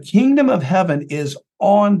 but the kingdom of heaven is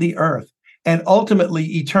on the earth, and ultimately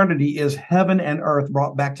eternity is heaven and earth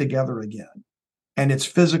brought back together again, and it's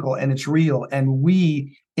physical and it's real, and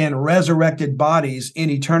we in resurrected bodies in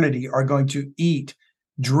eternity are going to eat,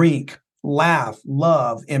 drink, laugh,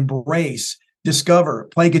 love, embrace, discover,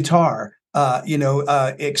 play guitar,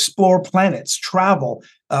 explore planets, travel,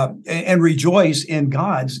 and rejoice in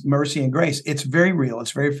God's mercy and grace. It's very real.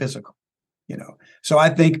 It's very physical, So I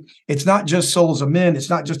think it's not just souls of men. It's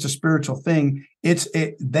not just a spiritual thing.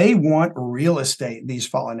 They want real estate, these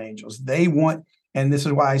fallen angels. They want, and this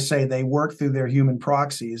is why I say they work through their human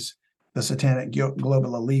proxies, the satanic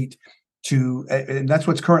global elite, and that's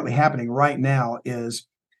what's currently happening right now is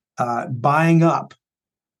buying up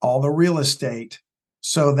all the real estate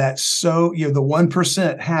so that the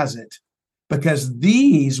 1% has it, because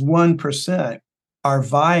these 1% are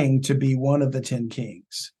vying to be one of the 10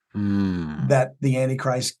 kings that the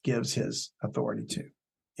Antichrist gives his authority to,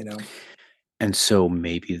 And so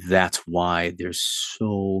maybe that's why there's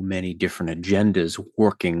so many different agendas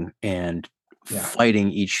working and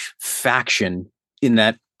fighting each faction in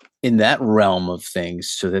that realm of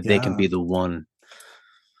things so that they can be the one.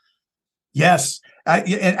 Yes.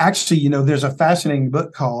 And actually, there's a fascinating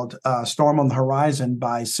book called Storm on the Horizon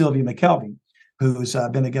by Sylvia McKelvey, who's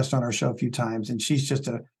been a guest on our show a few times. And she's just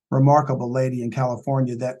a remarkable lady in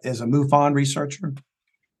California that is a MUFON researcher.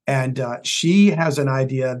 And she has an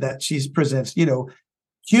idea that she presents,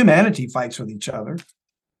 humanity fights with each other.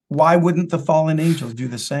 Why wouldn't the fallen angels do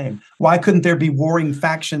the same? Why couldn't there be warring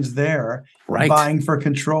factions there, vying for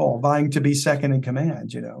control, vying to be second in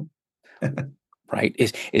command, Right.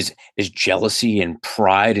 Is jealousy and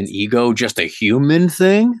pride and ego just a human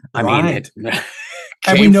thing? I mean,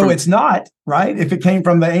 And we know it's not, right? If it came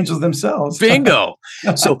from the angels themselves. Bingo.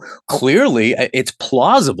 So clearly it's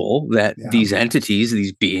plausible that these entities,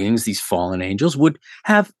 these beings, these fallen angels would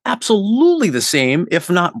have absolutely the same, if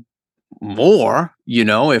not more,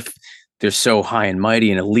 if they're so high and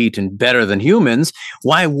mighty and elite and better than humans,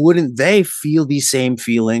 why wouldn't they feel these same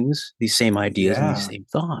feelings, these same ideas, and these same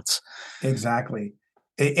thoughts? Exactly.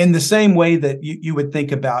 In the same way that you would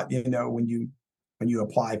think about, when you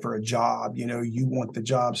apply for a job, you want the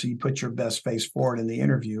job, so you put your best face forward in the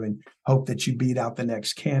interview and hope that you beat out the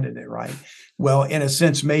next candidate, right? Well, in a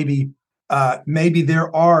sense, maybe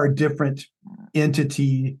there are different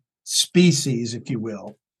entity species, if you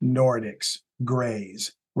will, Nordics,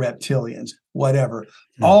 Greys, reptilians, whatever,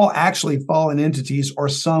 all actually fallen entities or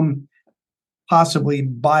some possibly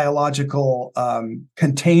biological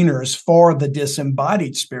containers for the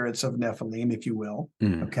disembodied spirits of Nephilim, if you will.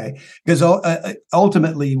 Okay, because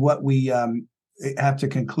ultimately what we have to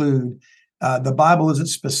conclude, the Bible isn't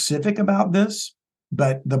specific about this,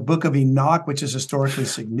 but the book of Enoch, which is historically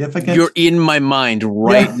significant. You're in my mind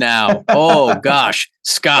right now. Oh, gosh,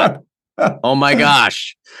 Scott. Oh, my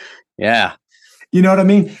gosh. Yeah. You know what I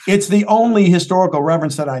mean? It's the only historical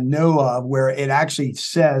reference that I know of where it actually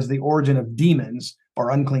says the origin of demons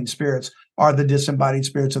or unclean spirits are the disembodied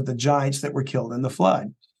spirits of the giants that were killed in the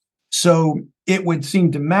flood. So it would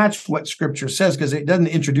seem to match what Scripture says, because it doesn't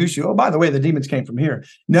introduce you. Oh, by the way, the demons came from here.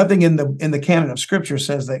 Nothing in the canon of Scripture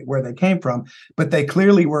says that where they came from, but they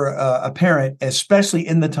clearly were apparent, especially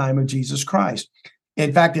in the time of Jesus Christ.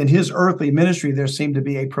 In fact, in his earthly ministry, there seemed to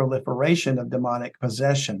be a proliferation of demonic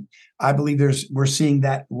possession. I believe we're seeing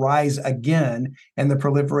that rise again, and the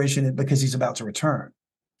proliferation because he's about to return.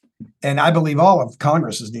 And I believe all of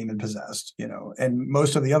Congress is demon possessed, and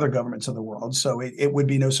most of the other governments of the world. So it would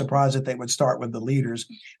be no surprise that they would start with the leaders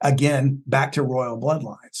again, back to royal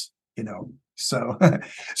bloodlines, So,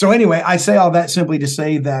 so anyway, I say all that simply to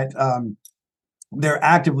say that they're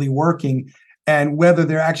actively working. And whether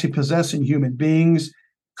they're actually possessing human beings,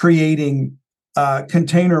 creating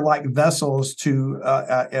container-like vessels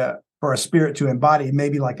for a spirit to embody,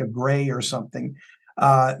 maybe like a gray or something,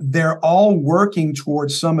 they're all working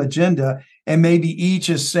towards some agenda. And maybe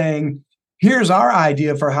each is saying, here's our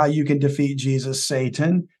idea for how you can defeat Jesus,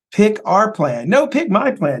 Satan. Pick our plan. No, pick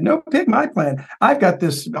my plan. No, pick my plan. I've got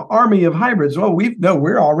this army of hybrids. Oh,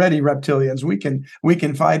 we're already reptilians. We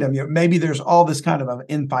can fight them. Maybe there's all this kind of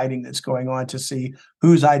infighting that's going on to see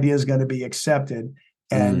whose idea is going to be accepted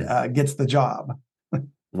and gets the job.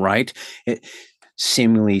 Right.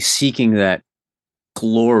 Seemingly seeking that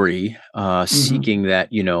glory, seeking that,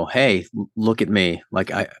 hey, look at me.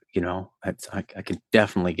 Like I can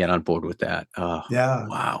definitely get on board with that. Yeah.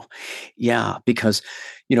 Wow. Yeah. Because,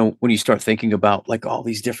 when you start thinking about like all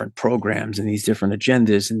these different programs and these different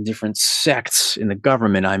agendas and different sects in the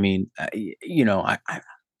government, I mean,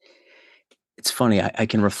 it's funny. I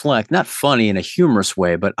can reflect, not funny in a humorous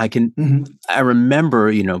way, but I remember,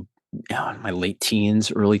 in my late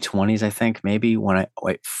teens, early 20s, I think maybe when I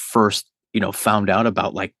first, found out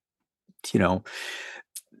about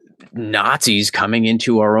Nazis coming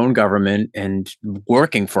into our own government and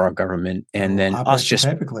working for our government, and then us just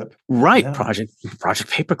Paperclip. Right. Yeah. Project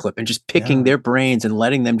Paperclip, and just picking their brains and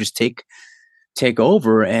letting them just take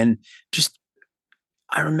over. And just,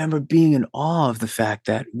 I remember being in awe of the fact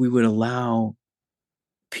that we would allow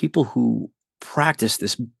people who practice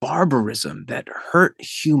this barbarism that hurt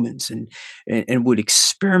humans and would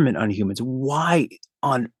experiment on humans. Why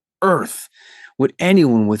on earth would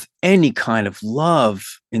anyone with any kind of love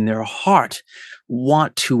in their heart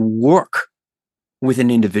want to work with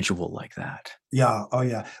an individual like that? Yeah. Oh,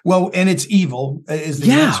 yeah. Well, and it's evil is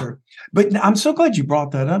the answer. But I'm so glad you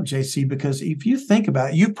brought that up, JC, because if you think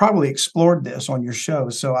about it, you've probably explored this on your show.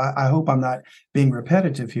 So I hope I'm not being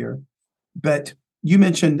repetitive here. But you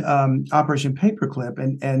mentioned Operation Paperclip,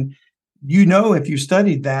 and if you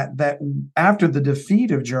studied that after the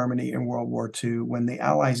defeat of Germany in World War II, when the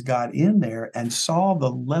Allies got in there and saw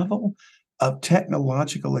the level of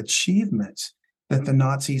technological achievements that the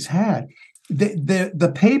Nazis had,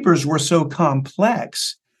 the papers were so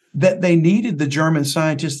complex that they needed the German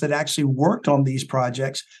scientists that actually worked on these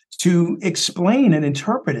projects to explain and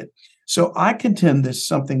interpret it. So I contend that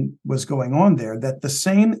something was going on there, that the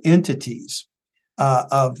same entities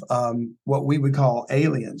of what we would call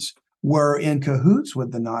aliens were in cahoots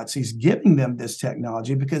with the Nazis, giving them this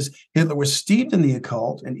technology, because Hitler was steeped in the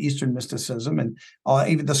occult and Eastern mysticism, and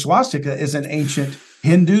even the swastika is an ancient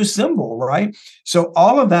Hindu symbol, right? So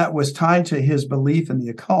all of that was tied to his belief in the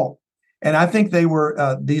occult, and I think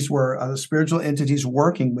these were spiritual entities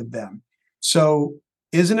working with them. So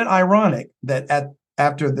isn't it ironic that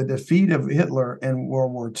after the defeat of Hitler in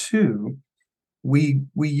World War II, we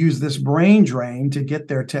use this brain drain to get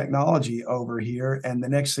their technology over here. And the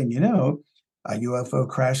next thing you know, a UFO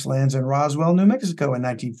crash lands in Roswell, New Mexico in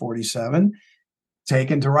 1947,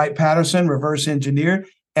 taken to Wright-Patterson, reverse engineered.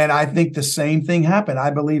 And I think the same thing happened. I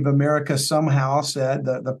believe America somehow said,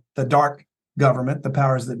 the dark government, the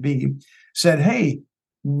powers that be, said, hey,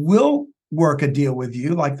 we'll work a deal with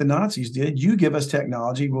you like the Nazis did. You give us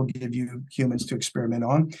technology, we'll give you humans to experiment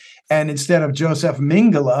on. And instead of Joseph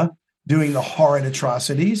Mengele doing the horrid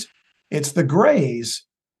atrocities, it's the Greys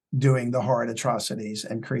doing the horrid atrocities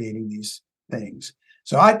and creating these things.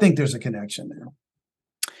 So I think there's a connection there.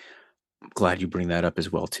 I'm glad you bring that up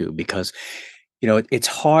as well, too, because it's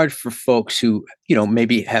hard for folks who,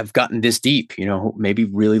 maybe have gotten this deep, maybe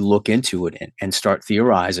really look into it and start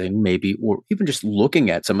theorizing, maybe, or even just looking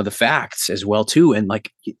at some of the facts as well, too. And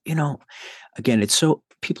again,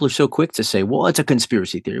 people are so quick to say, well, it's a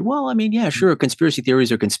conspiracy theory. Well, I mean, yeah, sure. Conspiracy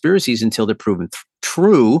theories are conspiracies until they're proven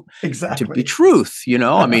true to be truth.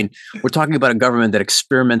 I mean, we're talking about a government that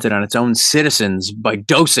experimented on its own citizens by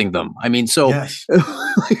dosing them. I mean, so, yes.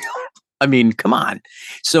 I mean, come on.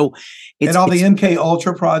 So and all the MK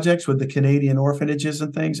Ultra projects with the Canadian orphanages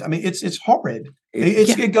and things. I mean, it's horrid.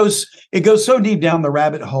 It goes so deep down the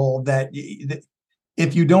rabbit hole that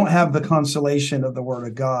if you don't have the consolation of the Word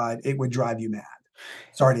of God, it would drive you mad.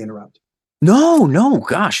 Sorry to interrupt. No,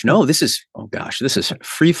 gosh, no. This is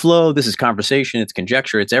free flow. This is conversation. It's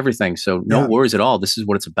conjecture. It's everything. So no worries at all. This is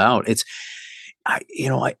what it's about. I'd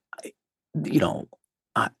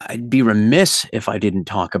be remiss if I didn't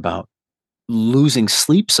talk about losing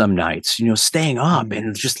sleep some nights, staying up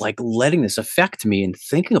and just like letting this affect me and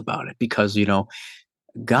thinking about it because,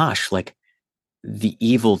 gosh, like the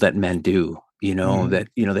evil that men do,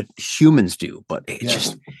 that humans do, but it's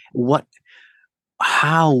just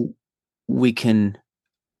how we can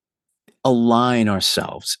align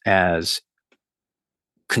ourselves as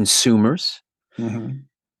consumers,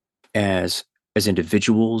 as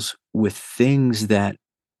individuals with things that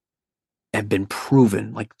have been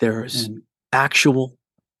proven, like there's actual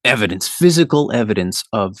evidence, physical evidence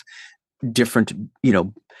of different,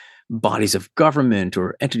 bodies of government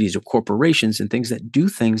or entities or corporations and things that do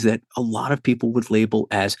things that a lot of people would label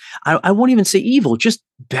as, I won't even say evil, just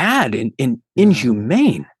bad and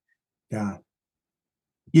inhumane. Yeah.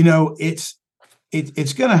 It's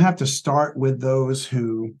going to have to start with those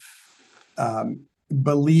who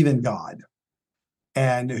believe in God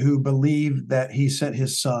and who believe that he sent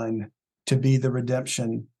his son to be the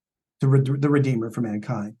redemption, the redeemer for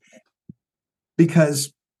mankind.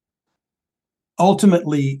 Because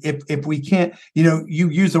ultimately, if we can't, you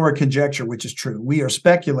use the word conjecture, which is true. We are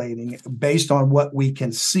speculating based on what we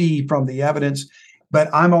can see from the evidence, but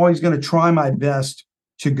I'm always going to try my best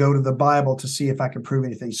to go to the Bible to see if I can prove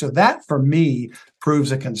anything. So that for me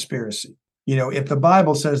proves a conspiracy. If the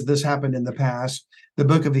Bible says this happened in the past, the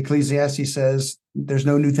book of Ecclesiastes says there's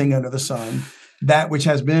no new thing under the sun. That which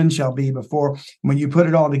has been shall be before. When you put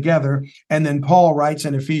it all together, and then Paul writes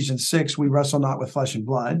in Ephesians 6, we wrestle not with flesh and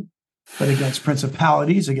blood, but against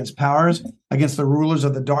principalities, against powers, against the rulers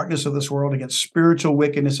of the darkness of this world, against spiritual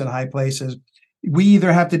wickedness in high places. We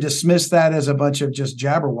either have to dismiss that as a bunch of just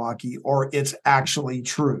jabberwocky, or it's actually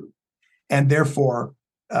true. And therefore,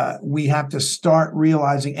 we have to start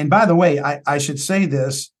realizing, and by the way, I should say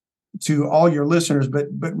this to all your listeners, but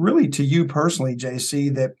really to you personally,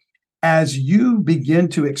 JC, that as you begin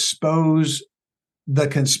to expose the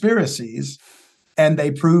conspiracies and they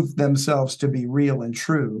prove themselves to be real and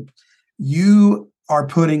true, you are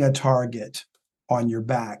putting a target on your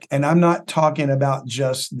back. And I'm not talking about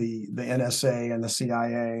just the NSA and the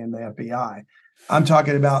CIA and the FBI. I'm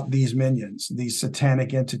talking about these minions, these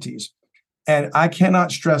satanic entities. And I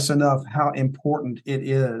cannot stress enough how important it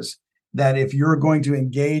is that if you're going to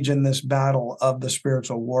engage in this battle of the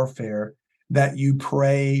spiritual warfare, that you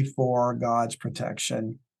pray for God's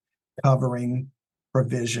protection, covering,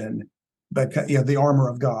 provision, but the armor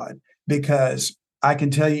of God. Because I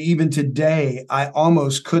can tell you, even today, I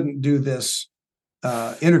almost couldn't do this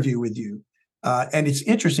interview with you. And it's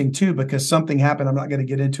interesting too, because something happened. I'm not going to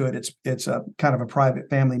get into it. It's a kind of a private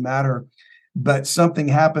family matter, but something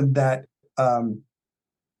happened that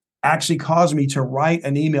actually caused me to write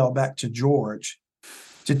an email back to George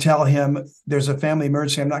to tell him there's a family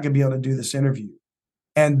emergency. I'm not going to be able to do this interview.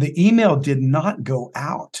 And the email did not go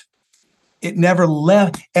out. It never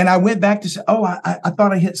left. And I went back to say, I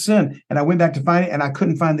thought I hit send. And I went back to find it, and I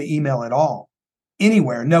couldn't find the email at all.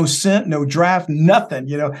 Anywhere. No sent, no draft, nothing,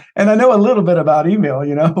 And I know a little bit about email,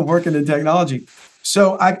 working in technology.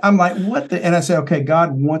 So I'm like, what the? And I said, okay,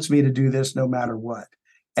 God wants me to do this no matter what.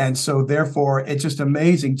 And so therefore, it's just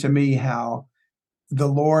amazing to me how the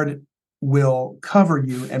Lord will cover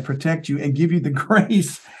you and protect you and give you the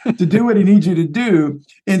grace to do what he needs you to do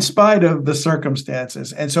in spite of the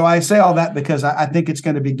circumstances. And so I say all that because I think it's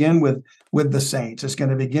going to begin with the saints. It's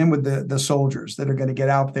going to begin with the soldiers that are going to get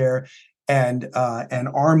out there and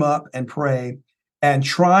arm up and pray and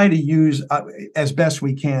try to use as best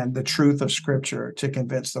we can the truth of Scripture to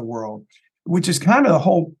convince the world, which is kind of the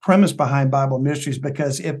whole premise behind Bible Mysteries.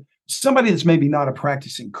 Because if somebody that's maybe not a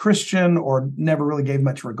practicing Christian or never really gave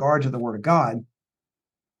much regard to the Word of God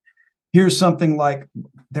hears something like,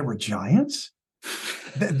 there were giants,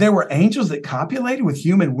 there were angels that copulated with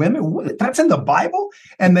human women, that's in the Bible,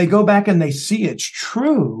 and they go back and they see it's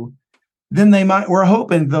true, then we're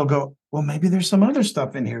hoping they'll go, well, maybe there's some other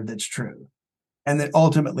stuff in here that's true. And then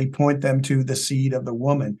ultimately point them to the seed of the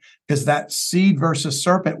woman, because that seed versus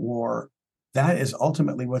serpent war, that is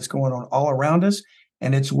ultimately what's going on all around us.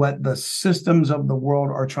 And it's what the systems of the world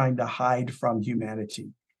are trying to hide from humanity.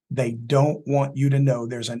 They don't want you to know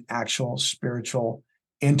there's an actual spiritual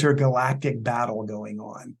intergalactic battle going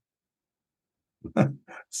on.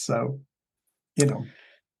 So,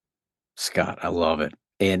 Scott, I love it.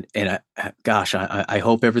 And I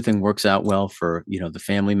hope everything works out well for, the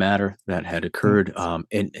family matter that had occurred.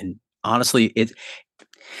 And honestly,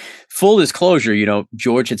 full disclosure,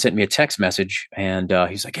 George had sent me a text message and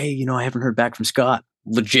he's like, hey, I haven't heard back from Scott.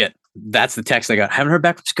 Legit. That's the text I got. Haven't heard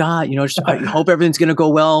back from Scott. I hope everything's going to go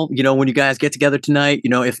well, when you guys get together tonight,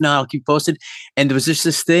 if not, I'll keep posted. And there was just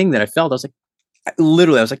this thing that I felt, I was like,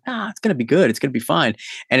 it's going to be good. It's going to be fine.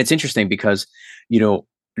 And it's interesting because,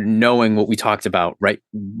 knowing what we talked about right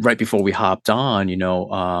before we hopped on,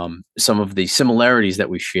 some of the similarities that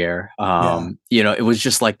we share, it was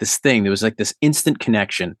just like this thing. There was like this instant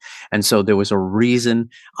connection. And so there was a reason,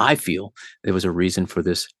 I feel there was a reason for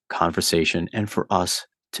this conversation and for us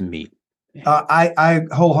to meet. I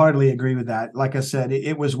wholeheartedly agree with that. Like I said,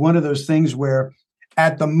 it was one of those things where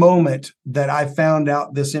at the moment that I found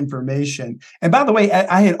out this information, and by the way,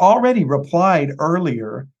 I had already replied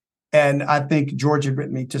earlier. And I think George had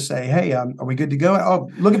written me to say, hey, are we good to go? Oh,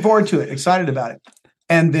 looking forward to it. Excited about it.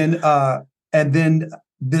 And then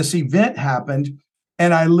this event happened.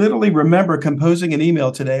 And I literally remember composing an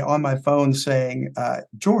email today on my phone saying,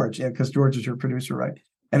 George, because George is your producer, right?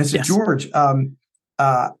 And I said, yes. George,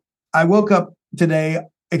 I woke up today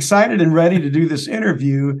excited and ready to do this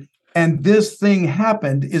interview. And this thing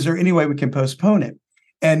happened. Is there any way we can postpone it?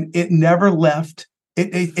 And it never left.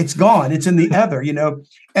 It's gone. It's in the ether,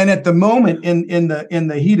 And at the moment, in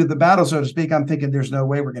the heat of the battle, so to speak, I'm thinking there's no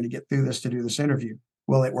way we're going to get through this to do this interview.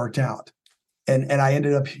 Well, it worked out, and I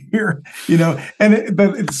ended up here,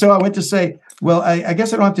 But so I went to say, well, I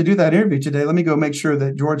guess I don't have to do that interview today. Let me go make sure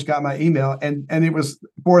that George got my email, and it was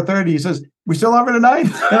 4:30. He says, we still over tonight,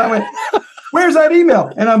 and I went, where's that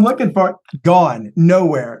email? And I'm looking for it, gone,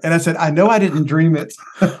 nowhere. And I said, I know I didn't dream it.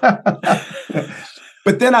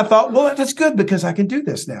 But then I thought, well, that's good because I can do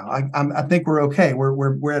this now. I think we're okay.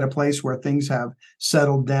 We're at a place where things have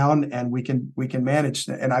settled down and we can manage.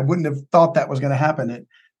 And I wouldn't have thought that was going to happen at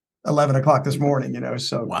 11 o'clock this morning.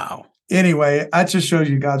 So wow. Anyway, that just shows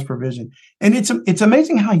you God's provision, and it's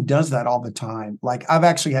amazing how He does that all the time. Like I've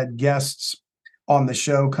actually had guests on the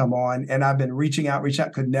show come on, and I've been reaching out,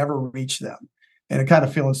 could never reach them, and I'm kind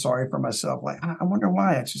of feeling sorry for myself. Like I wonder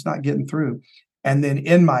why it's just not getting through. And then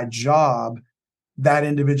in my job, that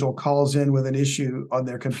individual calls in with an issue on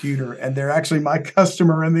their computer, and they're actually my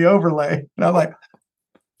customer in the overlay. And I'm like,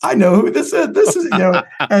 I know who this is. This is,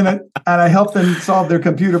 and I help them solve their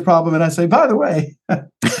computer problem. And I say, by the way, I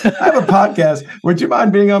have a podcast. Would you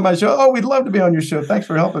mind being on my show? Oh, we'd love to be on your show. Thanks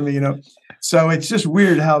for helping me. So it's just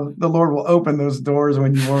weird how the Lord will open those doors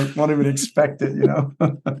when you won't even expect it.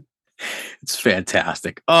 It's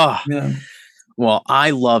fantastic. Oh, yeah. Well, I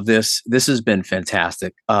love this. This has been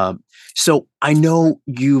fantastic. So I know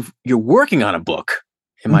you're working on a book.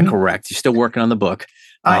 Am I correct? You're still working on the book.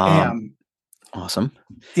 I am. Awesome.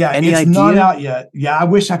 Yeah, it's idea? Not out yet. Yeah, I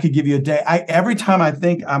wish I could give you a day. Every time I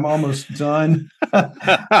think I'm almost done,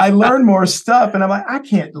 I learn more stuff, and I'm like, I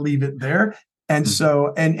can't leave it there. And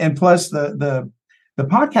so, and plus the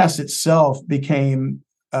podcast itself became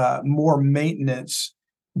more maintenance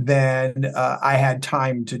than I had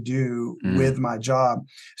time to do with my job.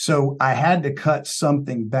 So I had to cut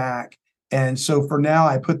something back. And so for now,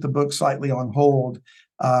 I put the book slightly on hold.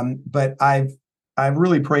 But I've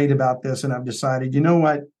really prayed about this, and I've decided, you know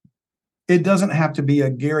what? It doesn't have to be a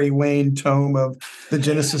Gary Wayne tome of the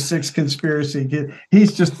Genesis 6 conspiracy.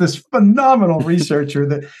 He's just this phenomenal researcher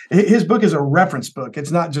that his book is a reference book.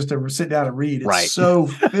 It's not just to sit down and read. It's so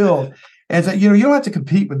filled. And so, you don't have to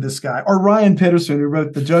compete with this guy. Or Ryan Peterson, who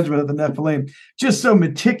wrote The Judgment of the Nephilim, just so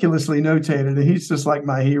meticulously notated. And he's just like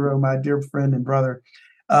my hero, my dear friend and brother.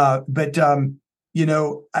 But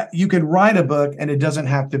you can write a book and it doesn't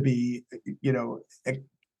have to be,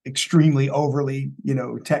 extremely overly,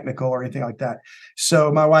 technical or anything like that.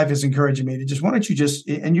 So my wife is encouraging me to why don't you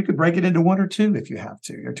and you could break it into one or two if you have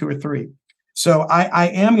to, or two or three. So I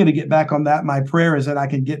am going to get back on that. My prayer is that I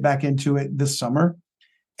can get back into it this summer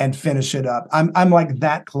and finish it up. I'm like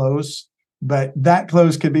that close, but that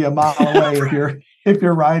close could be a mile away if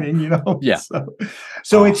you're writing, Yeah.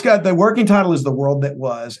 So it's got, the working title is The World That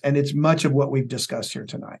Was, and it's much of what we've discussed here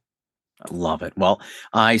tonight. I love it. Well,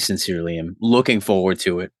 I sincerely am looking forward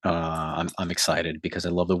to it. I'm excited because I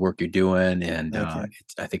love the work you're doing, and I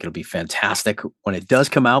think it'll be fantastic when it does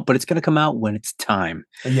come out. But it's going to come out when it's time.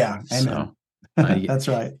 Yeah, amen. So, that's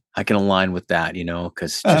right. I can align with that,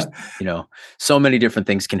 because just so many different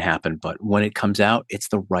things can happen. But when it comes out, it's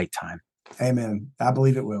the right time. Amen. I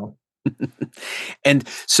believe it will. And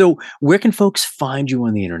so, where can folks find you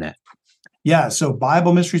on the internet? Yeah, so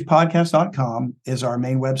BibleMysteriesPodcast.com is our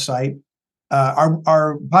main website.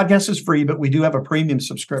 Our podcast is free, but we do have a premium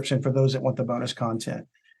subscription for those that want the bonus content.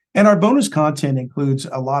 And our bonus content includes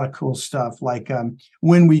a lot of cool stuff, like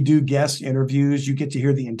when we do guest interviews, you get to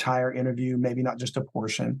hear the entire interview, maybe not just a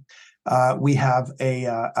portion. We have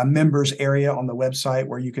a members area on the website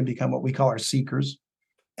where you can become what we call our seekers.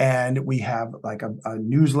 And we have like a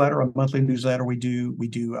newsletter, a monthly newsletter. We do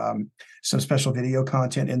some special video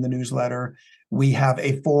content in the newsletter. We have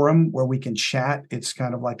a forum where we can chat. It's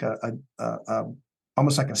kind of like a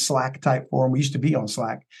almost like a Slack type forum. We used to be on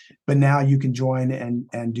Slack, but now you can join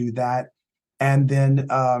and do that. And then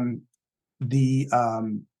the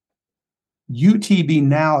UTB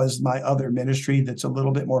Now is my other ministry that's a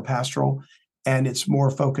little bit more pastoral, and it's more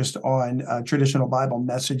focused on traditional Bible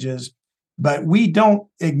messages. But we don't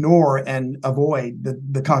ignore and avoid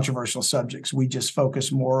the controversial subjects. We just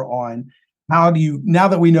focus more on now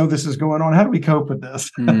that we know this is going on, how do we cope with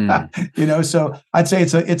this? So I'd say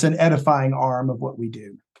it's an edifying arm of what we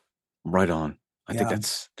do. Right on. I think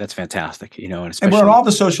that's fantastic. And especially, and we're on all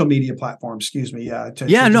the social media platforms. Excuse me. You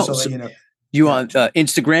on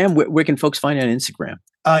Instagram? Where can folks find you on Instagram?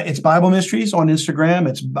 It's Bible Mysteries on Instagram.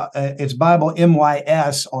 It's Bible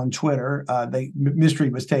MYS on Twitter. The mystery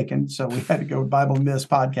was taken, so we had to go with Bible Miss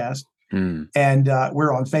Podcast. And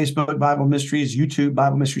we're on Facebook, Bible Mysteries, YouTube,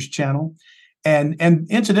 Bible Mysteries channel. And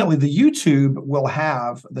incidentally, the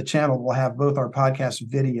channel will have both our podcast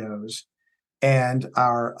videos and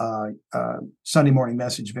our Sunday morning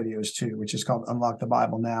message videos too, which is called Unlock the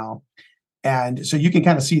Bible Now. And so you can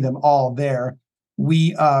kind of see them all there.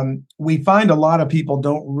 We find a lot of people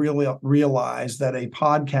don't really realize that a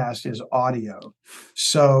podcast is audio.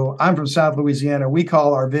 So I'm from South Louisiana. We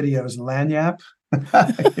call our videos lagniappe,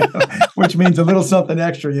 which means a little something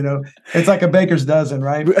extra. It's like a baker's dozen,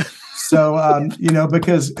 right? So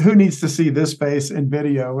because who needs to see this face in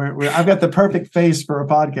video? I've got the perfect face for a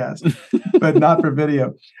podcast, but not for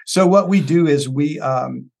video. So what we do is we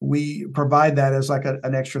provide that as like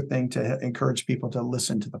an extra thing to encourage people to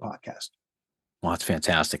listen to the podcast. Well, that's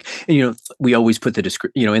fantastic. And, we always put in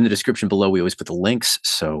the description below, we always put the links.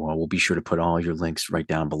 So we'll be sure to put all your links right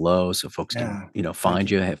down below so folks can, find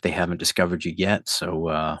you if they haven't discovered you yet.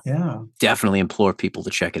 So definitely implore people to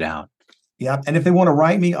check it out. Yeah. And if they want to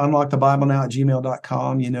write me,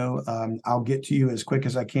 unlockthebiblenow@gmail.com. I'll get to you as quick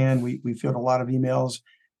as I can. We field a lot of emails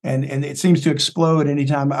and it seems to explode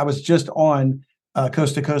anytime. I was just on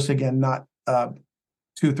Coast to Coast again, not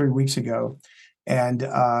 2 or 3 weeks ago. And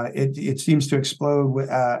it seems to explode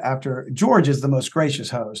after George is the most gracious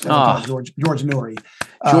host. George Noory.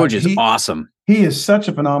 George is awesome. He is such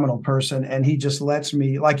a phenomenal person, and he just lets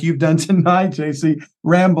me, like you've done tonight, JC,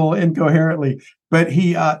 ramble incoherently. But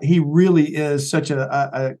he really is such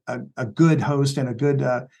a good host and a good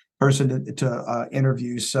person to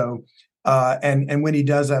interview. So. And when he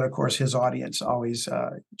does that, of course, his audience always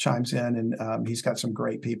chimes in, and he's got some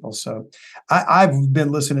great people. So I've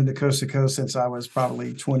been listening to Coast to Coast since I was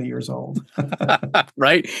probably 20 years old.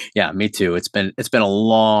 Right? Yeah, me too. It's been a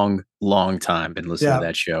long time been listening to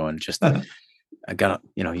that show, and just you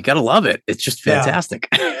gotta love it. It's just fantastic.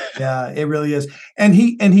 Yeah, it really is. And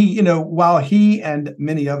he, while he and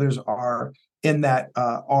many others are in that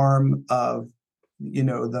arm of,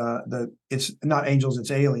 the it's not angels,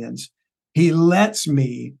 it's aliens. He lets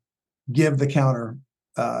me give the counter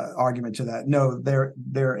argument to that. No,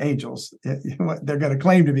 they're angels. They're going to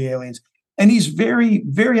claim to be aliens, and he's very,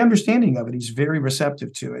 very understanding of it. He's very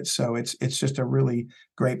receptive to it. So it's just a really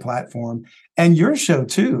great platform. And your show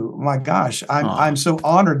too. My gosh, I'm so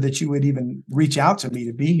honored that you would even reach out to me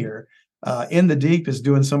to be here. In the Deep is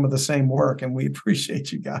doing some of the same work, and we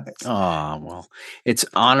appreciate you guys. Oh, well, it's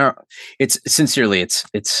honor. It's sincerely, it's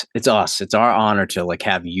us. It's our honor to like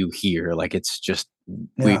have you here. Like it's just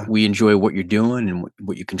Yeah. we enjoy what you're doing and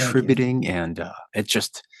what you're Thank you. contributing, and it's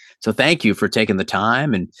just so thank you for taking the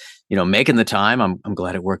time and making the time. I'm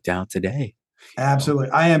glad it worked out today.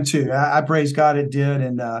 Absolutely. I am too. I praise God it did.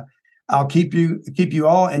 And I'll keep you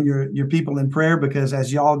all and your people in prayer, because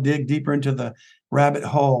as y'all dig deeper into the rabbit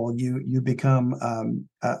hole, you become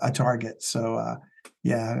a target. So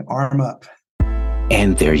yeah, arm up.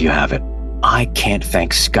 And there you have it. I can't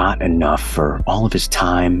thank Scott enough for all of his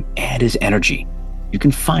time and his energy. You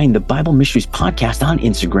can find the Bible Mysteries podcast on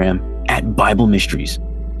Instagram at Bible Mysteries.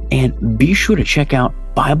 And be sure to check out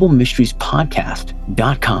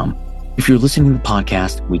BibleMysteriesPodcast.com. If you're listening to the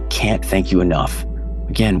podcast, we can't thank you enough.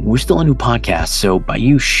 Again, we're still a new podcast, so by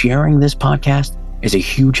you sharing this podcast is a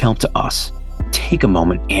huge help to us. Take a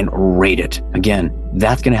moment and rate it. Again,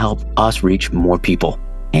 that's going to help us reach more people.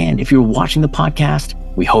 And if you're watching the podcast,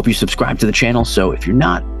 we hope you subscribe to the channel. So if you're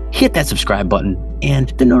not, hit that subscribe button and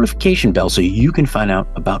the notification bell so you can find out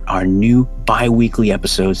about our new bi-weekly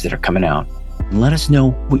episodes that are coming out. Let us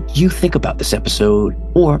know what you think about this episode,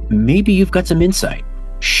 or maybe you've got some insight.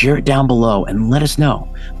 Share it down below and let us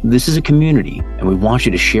know. This is a community and we want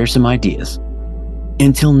you to share some ideas.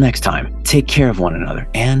 Until next time, take care of one another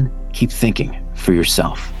and keep thinking for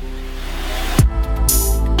yourself.